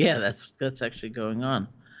at, oh yeah, that's actually going on.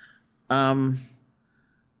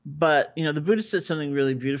 But, the Buddha said something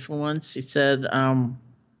really beautiful once. He said,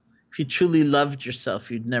 if you truly loved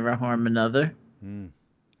yourself, you'd never harm another.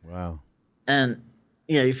 Wow. And,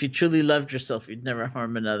 if you truly loved yourself, you'd never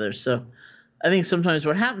harm another. So I think sometimes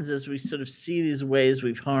what happens is we sort of see these ways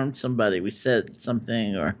we've harmed somebody. We said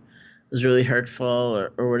something or it was really hurtful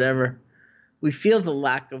or whatever. We feel the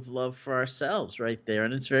lack of love for ourselves right there,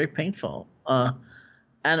 and it's very painful.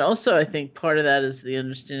 And also I think part of that is the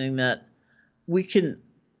understanding that we can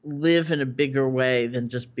live in a bigger way than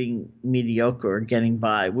just being mediocre or getting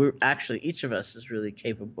by. We're actually, each of us is really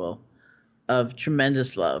capable of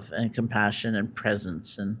tremendous love and compassion and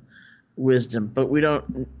presence and wisdom, but we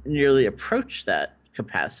don't nearly approach that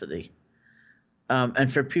capacity.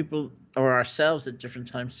 And for people or ourselves at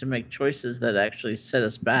different times to make choices that actually set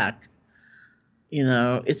us back,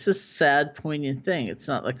 it's a sad, poignant thing. It's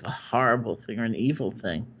not like a horrible thing or an evil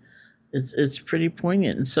thing. It's pretty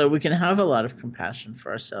poignant. And so we can have a lot of compassion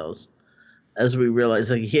for ourselves as we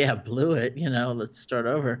realize, like, yeah, blew it, let's start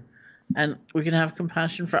over. And we can have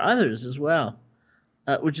compassion for others as well,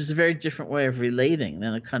 which is a very different way of relating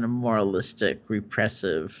than a kind of moralistic,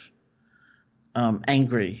 repressive,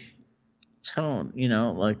 angry tone,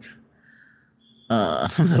 like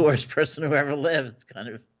I'm the worst person who ever lived kind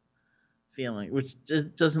of feeling, which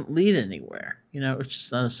doesn't lead anywhere. It's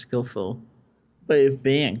just not a skillful way of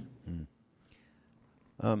being.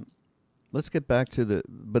 Let's get back to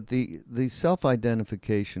the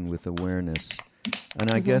self-identification with awareness, and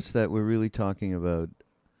I guess that we're really talking about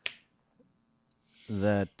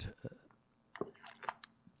that.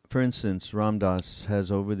 For instance, Ram Dass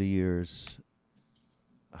has over the years,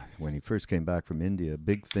 when he first came back from India, a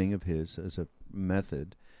big thing of his as a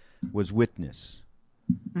method was witness.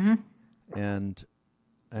 And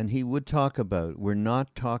he would talk about, we're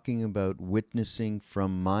not talking about witnessing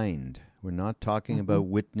from mind. We're not talking about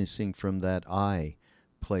witnessing from that I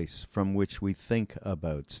place from which we think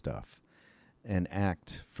about stuff and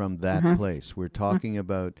act from that place. We're talking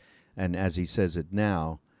about, and as he says it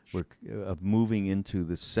now, we're moving into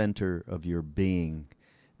the center of your being,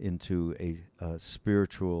 into a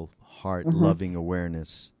spiritual, heart-loving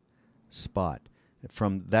awareness spot.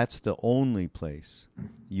 That's the only place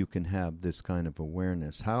you can have this kind of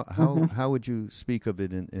awareness. How would you speak of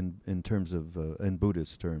it in terms of in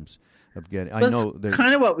Buddhist terms of getting? I know there's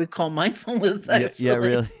kind of what we call mindfulness. Actually. Yeah,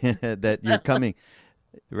 really, that you're coming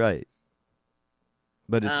right,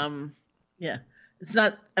 but it's it's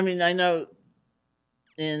not. I mean, I know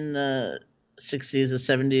in the 60s or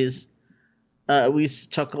 70s, we used to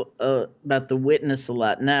talk about the witness a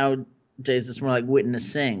lot. Nowadays, it's more like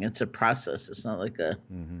witnessing. It's a process. It's not like a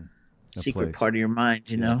secret part of your mind,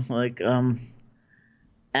 you know? Like, and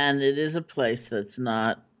it is a place that's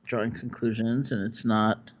not drawing conclusions, and it's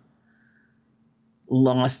not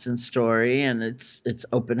lost in story, and it's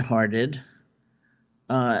open-hearted,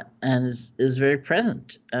 and is very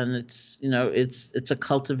present. And it's a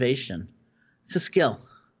cultivation. It's a skill.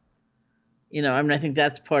 I think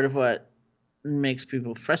that's part of what makes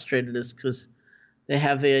people frustrated, is because they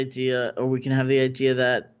have the idea, or we can have the idea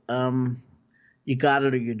that you got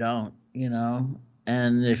it or you don't,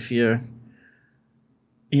 and if you're,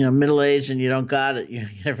 middle-aged and you don't got it, you're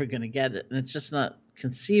never going to get it. And it's just not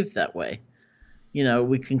conceived that way.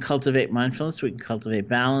 We can cultivate mindfulness, we can cultivate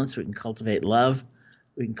balance, we can cultivate love,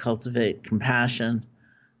 we can cultivate compassion,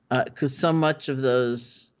 because so much of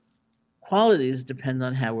those qualities depend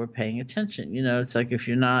on how we're paying attention. It's like if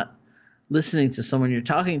you're not listening to someone you're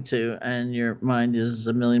talking to and your mind is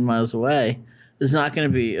a million miles away, there's not going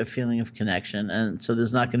to be a feeling of connection. And so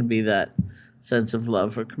there's not going to be that sense of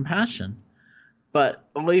love or compassion. But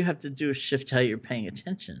all you have to do is shift how you're paying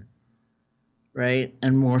attention, right?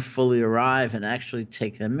 And more fully arrive and actually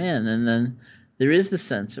take them in. And then there is the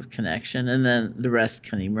sense of connection, and then the rest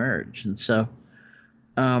can emerge. And so,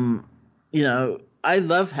 I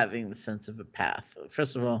love having the sense of a path.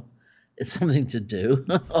 First of all, it's something to do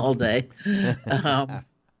all day.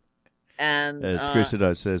 And as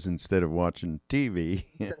Krishna says, instead of watching TV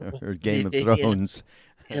or Game of Thrones.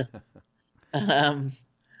 Yeah.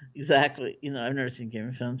 Exactly. I've never seen Game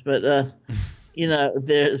of Thrones, but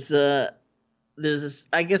there's this.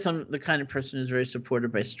 I guess I'm the kind of person who's very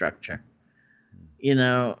supported by structure. And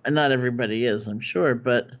not everybody is, I'm sure,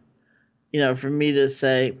 but for me to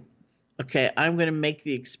say, okay, I'm going to make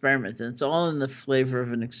the experiment, and it's all in the flavor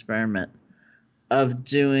of an experiment, of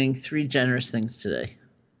doing 3 generous things today.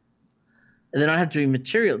 And they don't have to be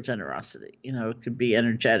material generosity. It could be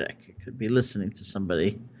energetic. It could be listening to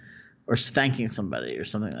somebody or thanking somebody or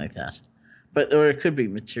something like that. Or it could be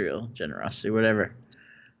material generosity, whatever.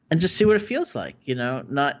 And just see what it feels like,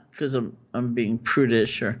 not because I'm being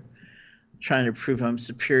prudish or trying to prove I'm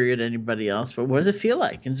superior to anybody else, but what does it feel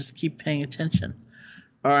like? And just keep paying attention.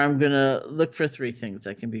 Or I'm going to look for 3 things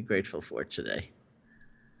I can be grateful for today.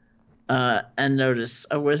 And notice,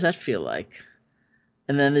 what does that feel like?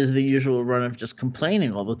 And then there's the usual run of just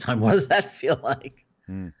complaining all the time. What does that feel like?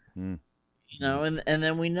 Mm-hmm. And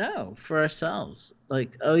then we know for ourselves,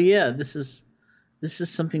 like, oh yeah, this is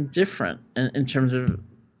something different in terms of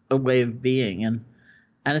a way of being. And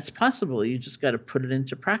it's possible. You just got to put it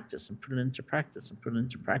into practice and put it into practice and put it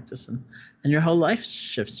into practice. And your whole life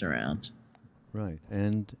shifts around. Right.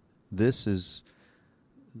 And this is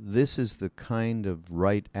the kind of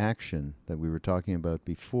right action that we were talking about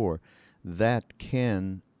before that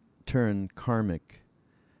can turn karmic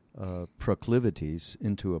proclivities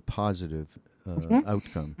into a positive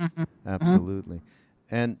outcome. Mm-hmm. Absolutely.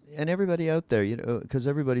 And everybody out there, because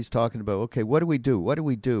everybody's talking about, okay, what do we do? What do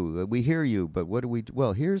we do? We hear you, but what do we do?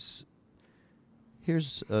 Well, here's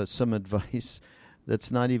some advice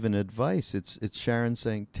that's not even advice. It's Sharon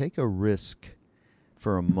saying, take a risk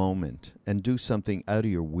for a moment and do something out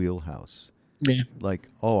of your wheelhouse. Yeah. Like,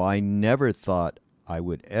 I never thought I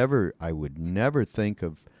would never think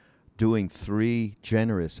of doing 3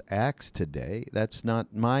 generous acts today. That's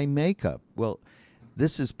not my makeup. Well,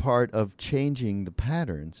 this is part of changing the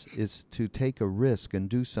patterns, is to take a risk and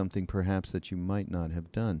do something perhaps that you might not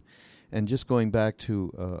have done. And just going back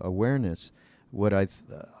to awareness, what I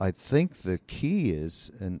think the key is,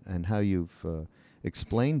 and how you've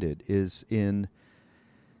explained it,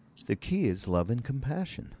 the key is love and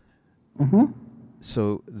compassion. Mm-hmm.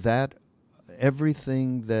 So that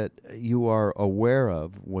everything that you are aware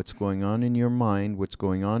of, what's going on in your mind, what's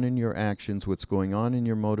going on in your actions, what's going on in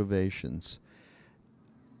your motivations,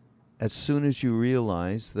 as soon as you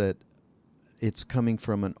realize that it's coming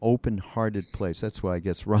from an open-hearted place, that's why I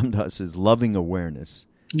guess Ram Dass is loving awareness.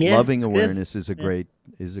 Yeah, loving awareness is a great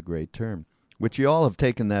term, which you all have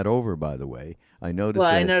taken that over, by the way. I noticed.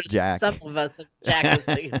 Well, I noticed Jack. Some of us have Jack was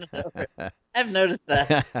taking it over. I've noticed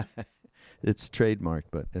that. It's trademarked,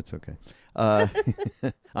 but it's okay.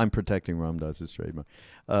 I'm protecting Ram Dass's trademark.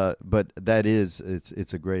 But that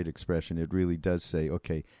it's a great expression. It really does say,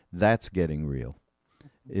 okay, that's getting real,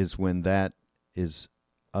 is when that is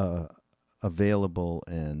available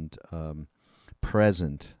and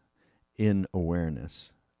present in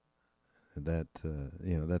awareness.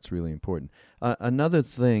 That's really important. Another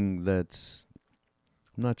thing that's,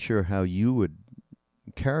 I'm not sure how you would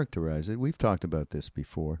characterize it. We've talked about this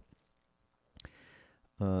before.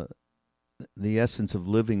 The essence of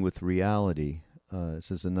living with reality,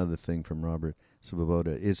 this is another thing from Robert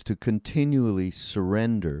Svoboda, is to continually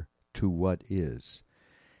surrender to what is.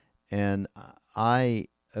 And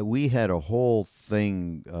we had a whole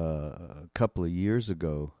thing a couple of years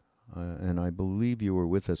ago, and I believe you were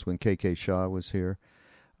with us when K.K. Shah was here,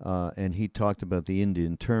 and he talked about the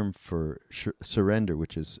Indian term for surrender,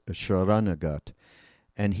 which is Sharanagat.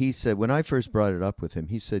 And he said, when I first brought it up with him,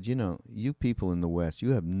 he said, you people in the West,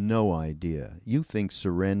 you have no idea. You think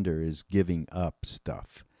surrender is giving up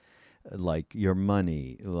stuff, like your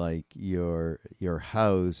money, like your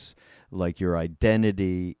house, like your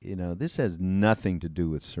identity. This has nothing to do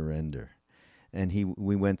with surrender. And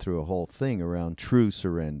we went through a whole thing around true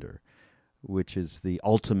surrender, which is the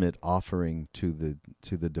ultimate offering to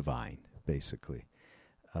the divine, basically.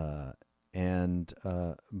 But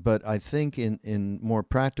I think in more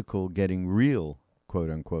practical, getting real, quote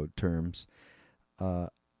unquote, terms,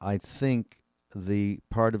 I think the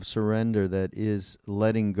part of surrender that is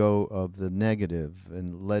letting go of the negative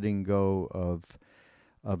and letting go of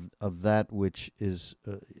that which is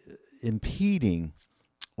impeding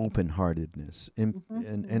open-heartedness, and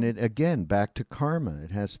it again back to karma.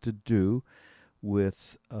 It has to do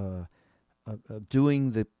with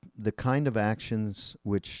doing the kind of actions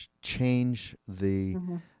which change the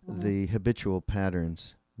habitual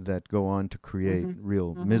patterns that go on to create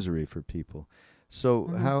real misery for people. So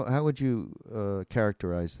how would you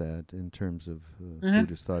characterize that in terms of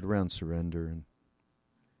Buddhist thought around surrender? And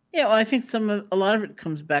well, I think a lot of it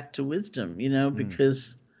comes back to wisdom,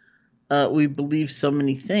 because we believe so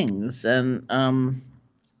many things, and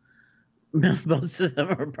most of them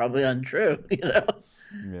are probably untrue, Yeah.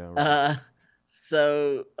 Right.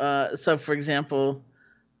 So for example,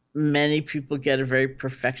 many people get a very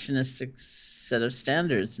perfectionistic set of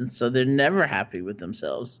standards, and so they're never happy with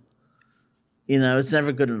themselves. It's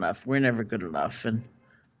never good enough. We're never good enough,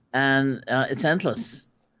 and it's endless.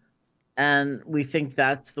 And we think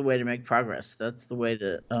that's the way to make progress. That's the way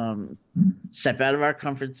to step out of our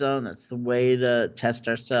comfort zone. That's the way to test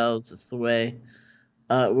ourselves. That's the way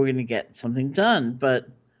we're going to get something done. But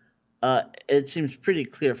it seems pretty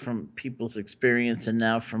clear from people's experience and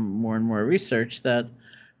now from more and more research that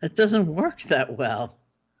it doesn't work that well.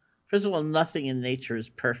 First of all, nothing in nature is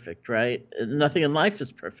perfect, right? Nothing in life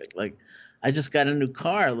is perfect. Like, I just got a new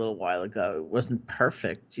car a little while ago. It wasn't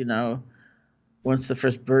perfect, once the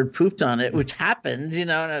first bird pooped on it, which happened,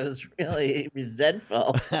 and I was really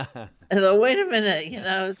resentful. And I wait a minute,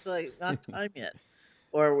 it's like not time yet.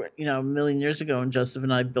 Or, a million years ago when Joseph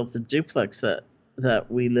and I built the duplex that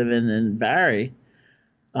we live in Barrie,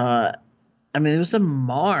 there was a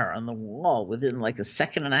mar on the wall within like a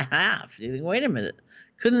second and a half. You think, wait a minute,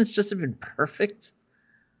 couldn't this just have been perfect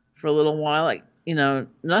for a little while? Like,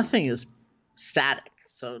 nothing is static,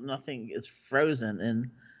 so nothing is frozen in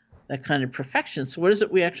that kind of perfection. So what is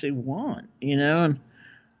it we actually want, and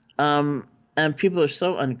people are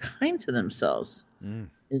so unkind to themselves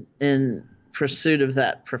in pursuit of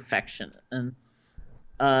that perfection. And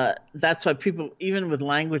that's why people, even with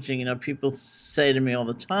languaging, people say to me all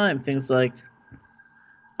the time things like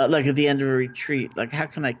at the end of a retreat, like, how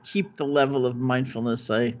can I keep the level of mindfulness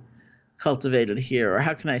I cultivated here? Or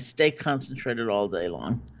how can I stay concentrated all day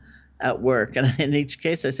long at work? And in each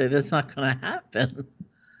case I say, that's not going to happen.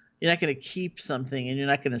 You're not going to keep something, and you're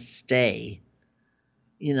not going to stay.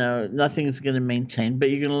 Nothing's going to maintain,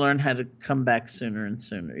 but you're going to learn how to come back sooner and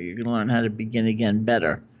sooner. You're going to learn how to begin again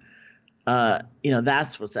better.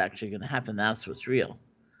 That's what's actually going to happen. That's what's real.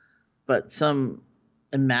 But some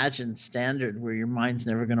imagined standard where your mind's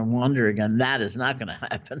never going to wander again, that is not going to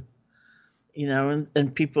happen.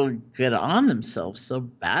 And people get on themselves so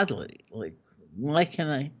badly. Like, why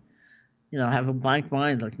can't I, have a blank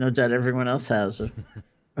mind like no doubt everyone else has, or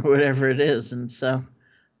whatever it is. And so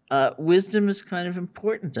wisdom is kind of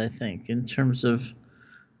important, I think, in terms of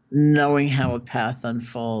knowing how a path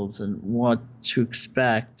unfolds and what to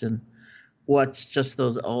expect, and what's just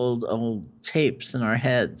those old tapes in our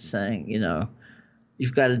heads saying,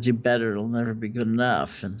 you've got to do better, it'll never be good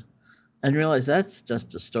enough, and realize that's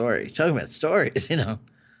just a story. Talking about stories,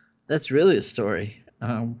 that's really a story,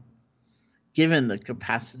 given the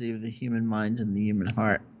capacity of the human mind and the human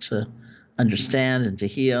heart to understand and to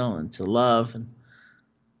heal and to love.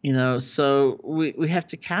 And so we have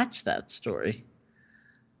to catch that story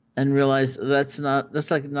and realize that's not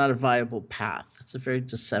a viable path. It's a very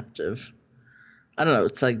deceptive, I don't know,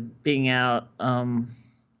 it's like being out in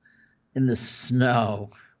the snow,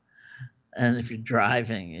 and if you're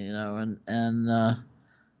driving, and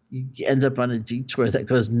you end up on a detour that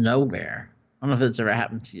goes nowhere. I don't know if that's ever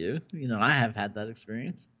happened to you. I have had that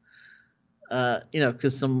experience.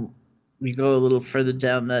 Because we go a little further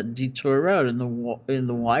down that detour road, and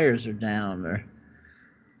the wires are down, or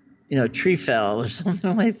tree fell or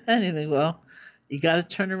something like that. And you think, well, you got to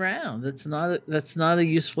turn around. That's not a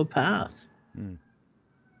useful path.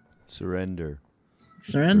 Surrender.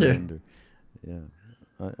 Surrender. Yeah.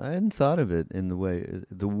 I hadn't thought of it in the way,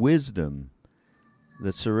 the wisdom,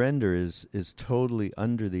 the surrender is totally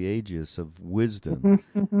under the aegis of wisdom,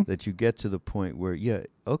 that you get to the point where,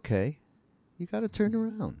 okay, you got to turn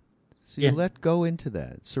around. So you let go into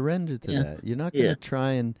that, surrender to that. You're not going to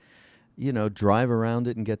try and, drive around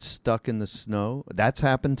it and get stuck in the snow. That's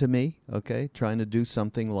happened to me, okay, trying to do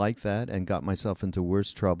something like that and got myself into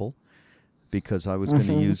worse trouble because I was going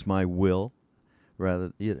to use my will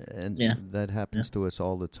rather, that happens to us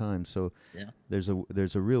all the time. So there's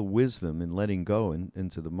a real wisdom in letting go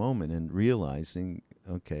into the moment and realizing,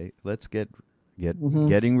 okay, let's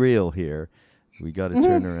getting real here. We got to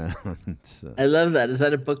turn around. So. I love that. Is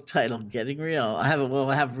that a book title? Getting real. I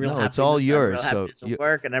have real. No, it's all yours. So you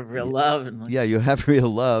work and I have real love. And you have real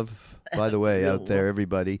love. By the way, out there,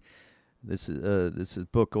 everybody, this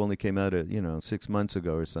book only came out 6 months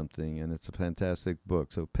ago or something, and it's a fantastic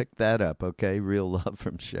book. So pick that up, okay? Real Love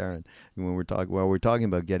from Sharon. When we're talking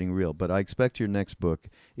about getting real, but I expect your next book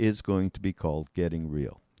is going to be called Getting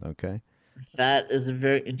Real. Okay. That is a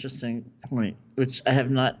very interesting point, which I have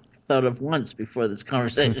not thought of once before this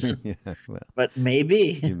conversation. But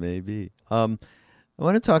maybe. You may be. I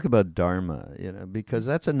want to talk about Dharma, because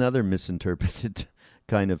that's another misinterpreted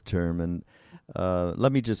kind of term. And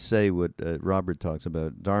let me just say what Robert talks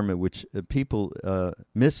about, Dharma, which people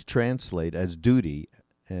mistranslate as duty,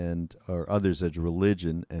 or others as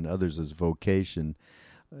religion, and others as vocation.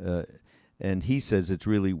 And he says it's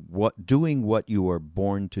really doing what you are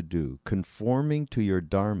born to do. Conforming to your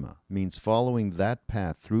dharma means following that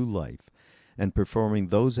path through life and performing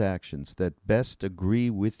those actions that best agree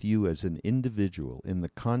with you as an individual in the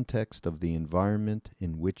context of the environment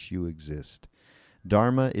in which you exist.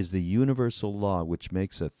 Dharma is the universal law which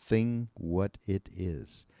makes a thing what it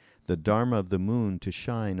is. The dharma of the moon to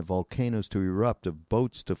shine, of volcanoes to erupt, of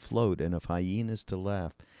boats to float, and of hyenas to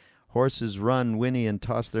laugh. Horses run, whinny, and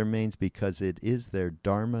toss their manes because it is their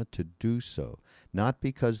dharma to do so, not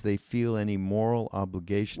because they feel any moral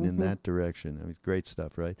obligation in that direction. I mean, great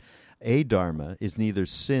stuff, right? A dharma is neither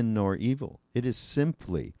sin nor evil. It is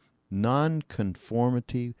simply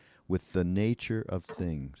non-conformity with the nature of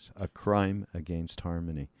things, a crime against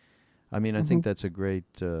harmony. I mean, I think that's a great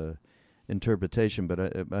interpretation,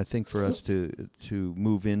 but I think for us to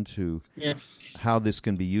move into how this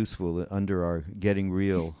can be useful under our Getting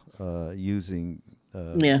Real, using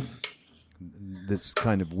this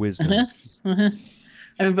kind of wisdom. I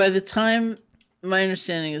mean, my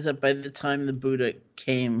understanding is that by the time the Buddha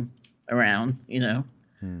came around, the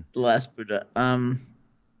last Buddha,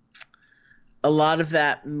 a lot of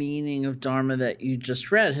that meaning of Dharma that you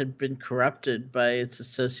just read had been corrupted by its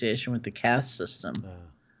association with the caste system.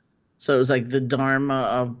 So it was like the Dharma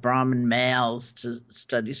of Brahmin males to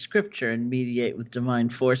study scripture and mediate with divine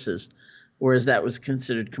forces, whereas that was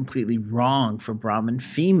considered completely wrong for Brahmin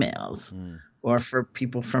females or for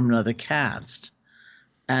people from another caste.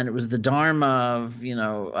 And it was the Dharma of,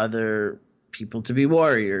 other people to be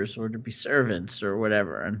warriors or to be servants or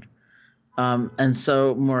whatever. And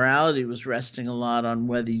so morality was resting a lot on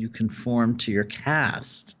whether you conform to your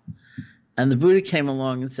caste. And the Buddha came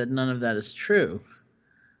along and said none of that is true.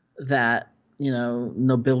 That,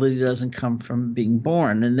 nobility doesn't come from being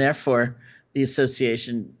born. And therefore, the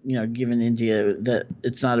association, given India, that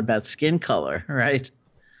it's not about skin color, right?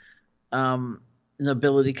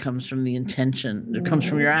 Nobility comes from the intention. It comes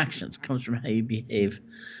from your actions. It comes from how you behave.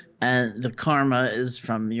 And the karma is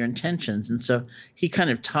from your intentions. And so he kind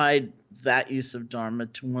of tied that use of Dharma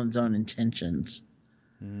to one's own intentions.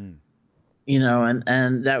 And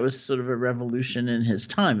that was sort of a revolution in his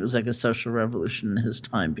time. It was like a social revolution in his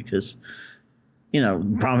time because,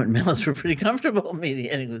 Brahmin males were pretty comfortable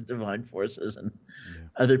mediating with divine forces, and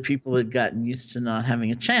other people had gotten used to not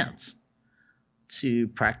having a chance to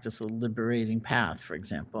practice a liberating path, for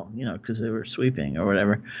example, because they were sweeping or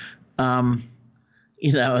whatever. And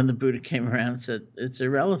the Buddha came around and said, it's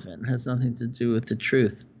irrelevant. It has nothing to do with the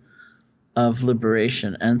truth of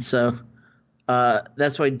liberation. And so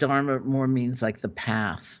that's why Dharma more means like the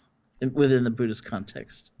path within the Buddhist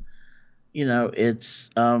context. It's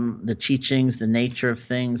the teachings, the nature of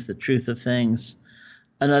things, the truth of things.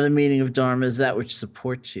 Another meaning of Dharma is that which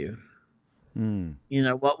supports you.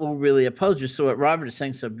 What will really oppose you. So what Robert is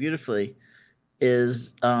saying so beautifully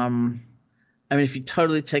is, if you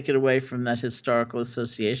totally take it away from that historical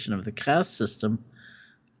association of the caste system,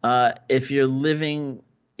 if you're living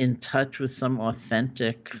in touch with some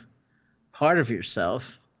authentic part of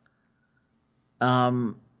yourself,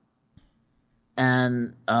 and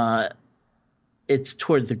it's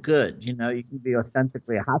toward the good. You can be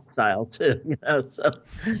authentically hostile too. So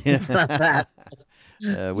it's not that.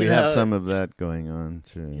 We have some of that going on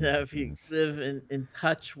too. If you live in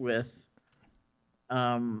touch with,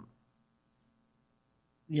 um,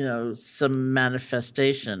 some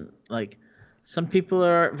manifestation, like some people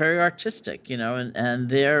are very artistic, and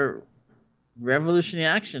their revolutionary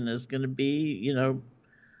action is going to be,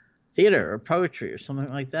 theater or poetry or something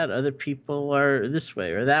like that. Other people are this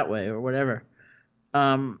way or that way or whatever.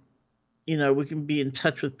 We can be in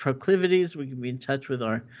touch with proclivities. We can be in touch with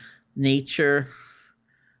our nature,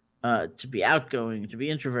 to be outgoing, to be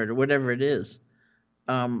introverted, whatever it is.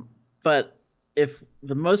 But if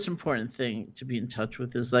the most important thing to be in touch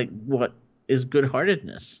with is like what is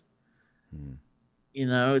good-heartedness,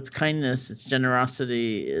 it's kindness, it's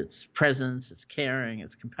generosity, it's presence, it's caring,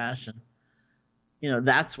 it's compassion.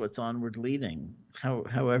 That's what's onward leading,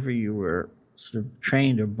 however you were sort of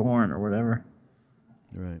trained or born or whatever.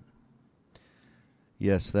 Right.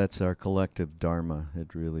 Yes, that's our collective dharma.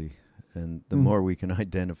 It really, and the more we can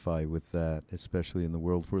identify with that, especially in the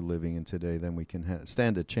world we're living in today, then we can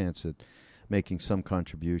stand a chance at making some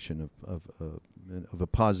contribution of a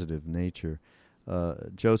positive nature.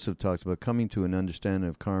 Joseph talks about coming to an understanding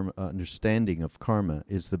of karma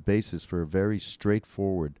is the basis for a very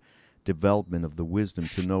straightforward development of the wisdom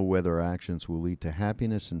to know whether our actions will lead to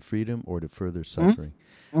happiness and freedom or to further suffering.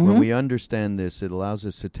 When we understand this, it allows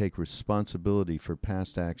us to take responsibility for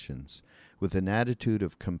past actions with an attitude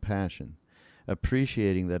of compassion,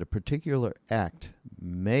 appreciating that a particular act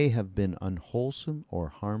may have been unwholesome or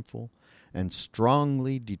harmful, and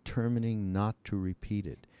strongly determining not to repeat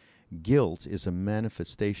it. Guilt is a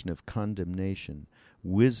manifestation of condemnation,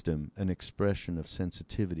 wisdom an expression of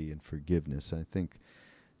sensitivity and forgiveness. I think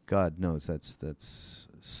God knows that's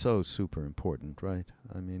so super important, right?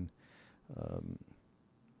 I mean,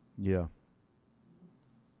 yeah.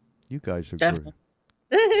 You guys are Definitely.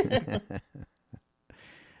 good.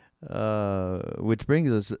 Which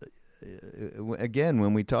brings us, again,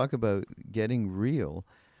 when we talk about getting real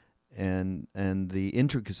and the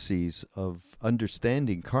intricacies of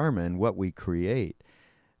understanding karma and what we create,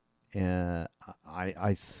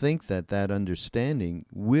 I think that understanding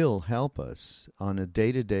will help us on a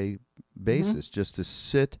day-to-day basis just to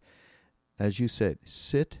sit, as you said,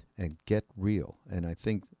 sit and get real. And I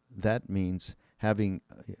think that means having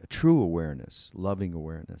true awareness, loving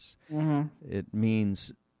awareness. It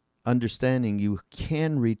means understanding you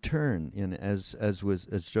can return in, as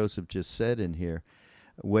Joseph just said in here,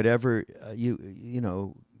 whatever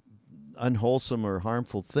unwholesome or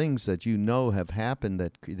harmful things that have happened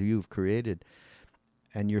that you've created,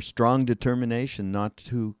 and your strong determination not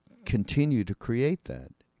to continue to create that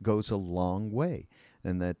goes a long way.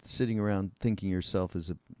 And that sitting around thinking yourself as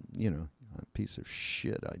a piece of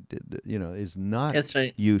shit I did is not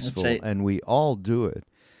useful. That's right. And we all do it.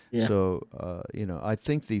 Yeah. So I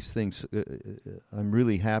think these things, I'm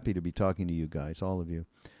really happy to be talking to you guys, all of you,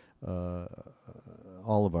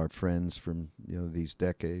 all of our friends from these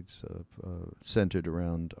decades centered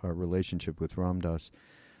around our relationship with Ram Dass.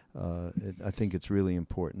 I think it's really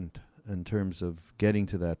important in terms of getting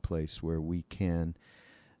to that place where we can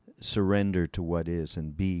surrender to what is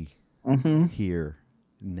and be here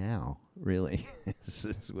now, really. This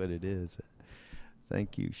is what it is.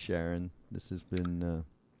 Thank you, Sharon. This has been...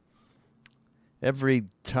 every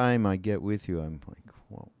time I get with you, I'm like,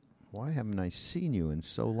 well, why haven't I seen you in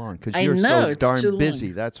so long? Because you're so darn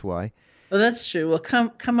busy. That's why. Well, that's true. Well,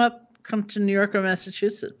 come to New York or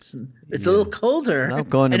Massachusetts. And it's a little colder. I'm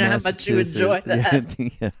going to Massachusetts. I know how much you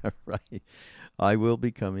enjoy that. Yeah, right. I will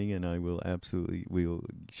be coming, and I will absolutely.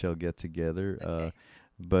 Shall get together. Okay.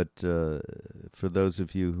 But for those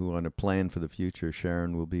of you who want to plan for the future,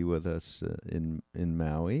 Sharon will be with us in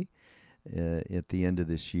Maui at the end of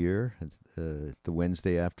this year, the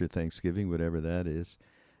Wednesday after Thanksgiving, whatever that is.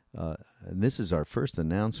 And this is our first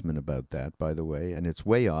announcement about that, by the way, and it's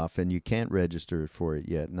way off, and you can't register for it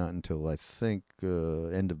yet, not until I think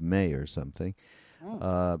end of May or something.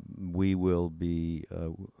 We will be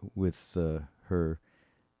with her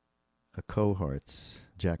cohorts,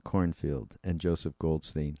 Jack Cornfield and Joseph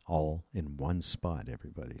Goldstein, all in one spot,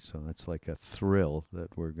 everybody. So that's like a thrill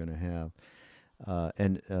that we're going to have.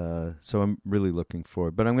 So I'm really looking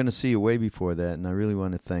forward. But I'm going to see you way before that, and I really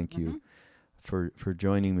want to thank you for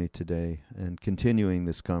joining me today and continuing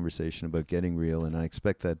this conversation about getting real. And I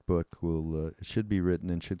expect that book should be written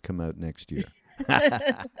and should come out next year.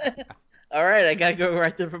 All right, I got to go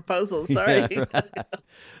write the proposal. Sorry. Yeah, right.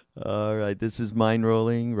 All right, this is Mind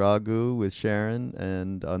Rolling Raghu with Sharon,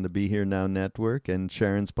 and on the Be Here Now network, and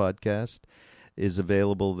Sharon's podcast is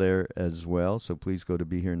available there as well. So please go to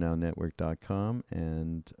BeHereNowNetwork.com,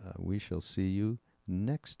 and we shall see you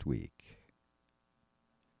next week.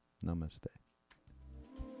 Namaste.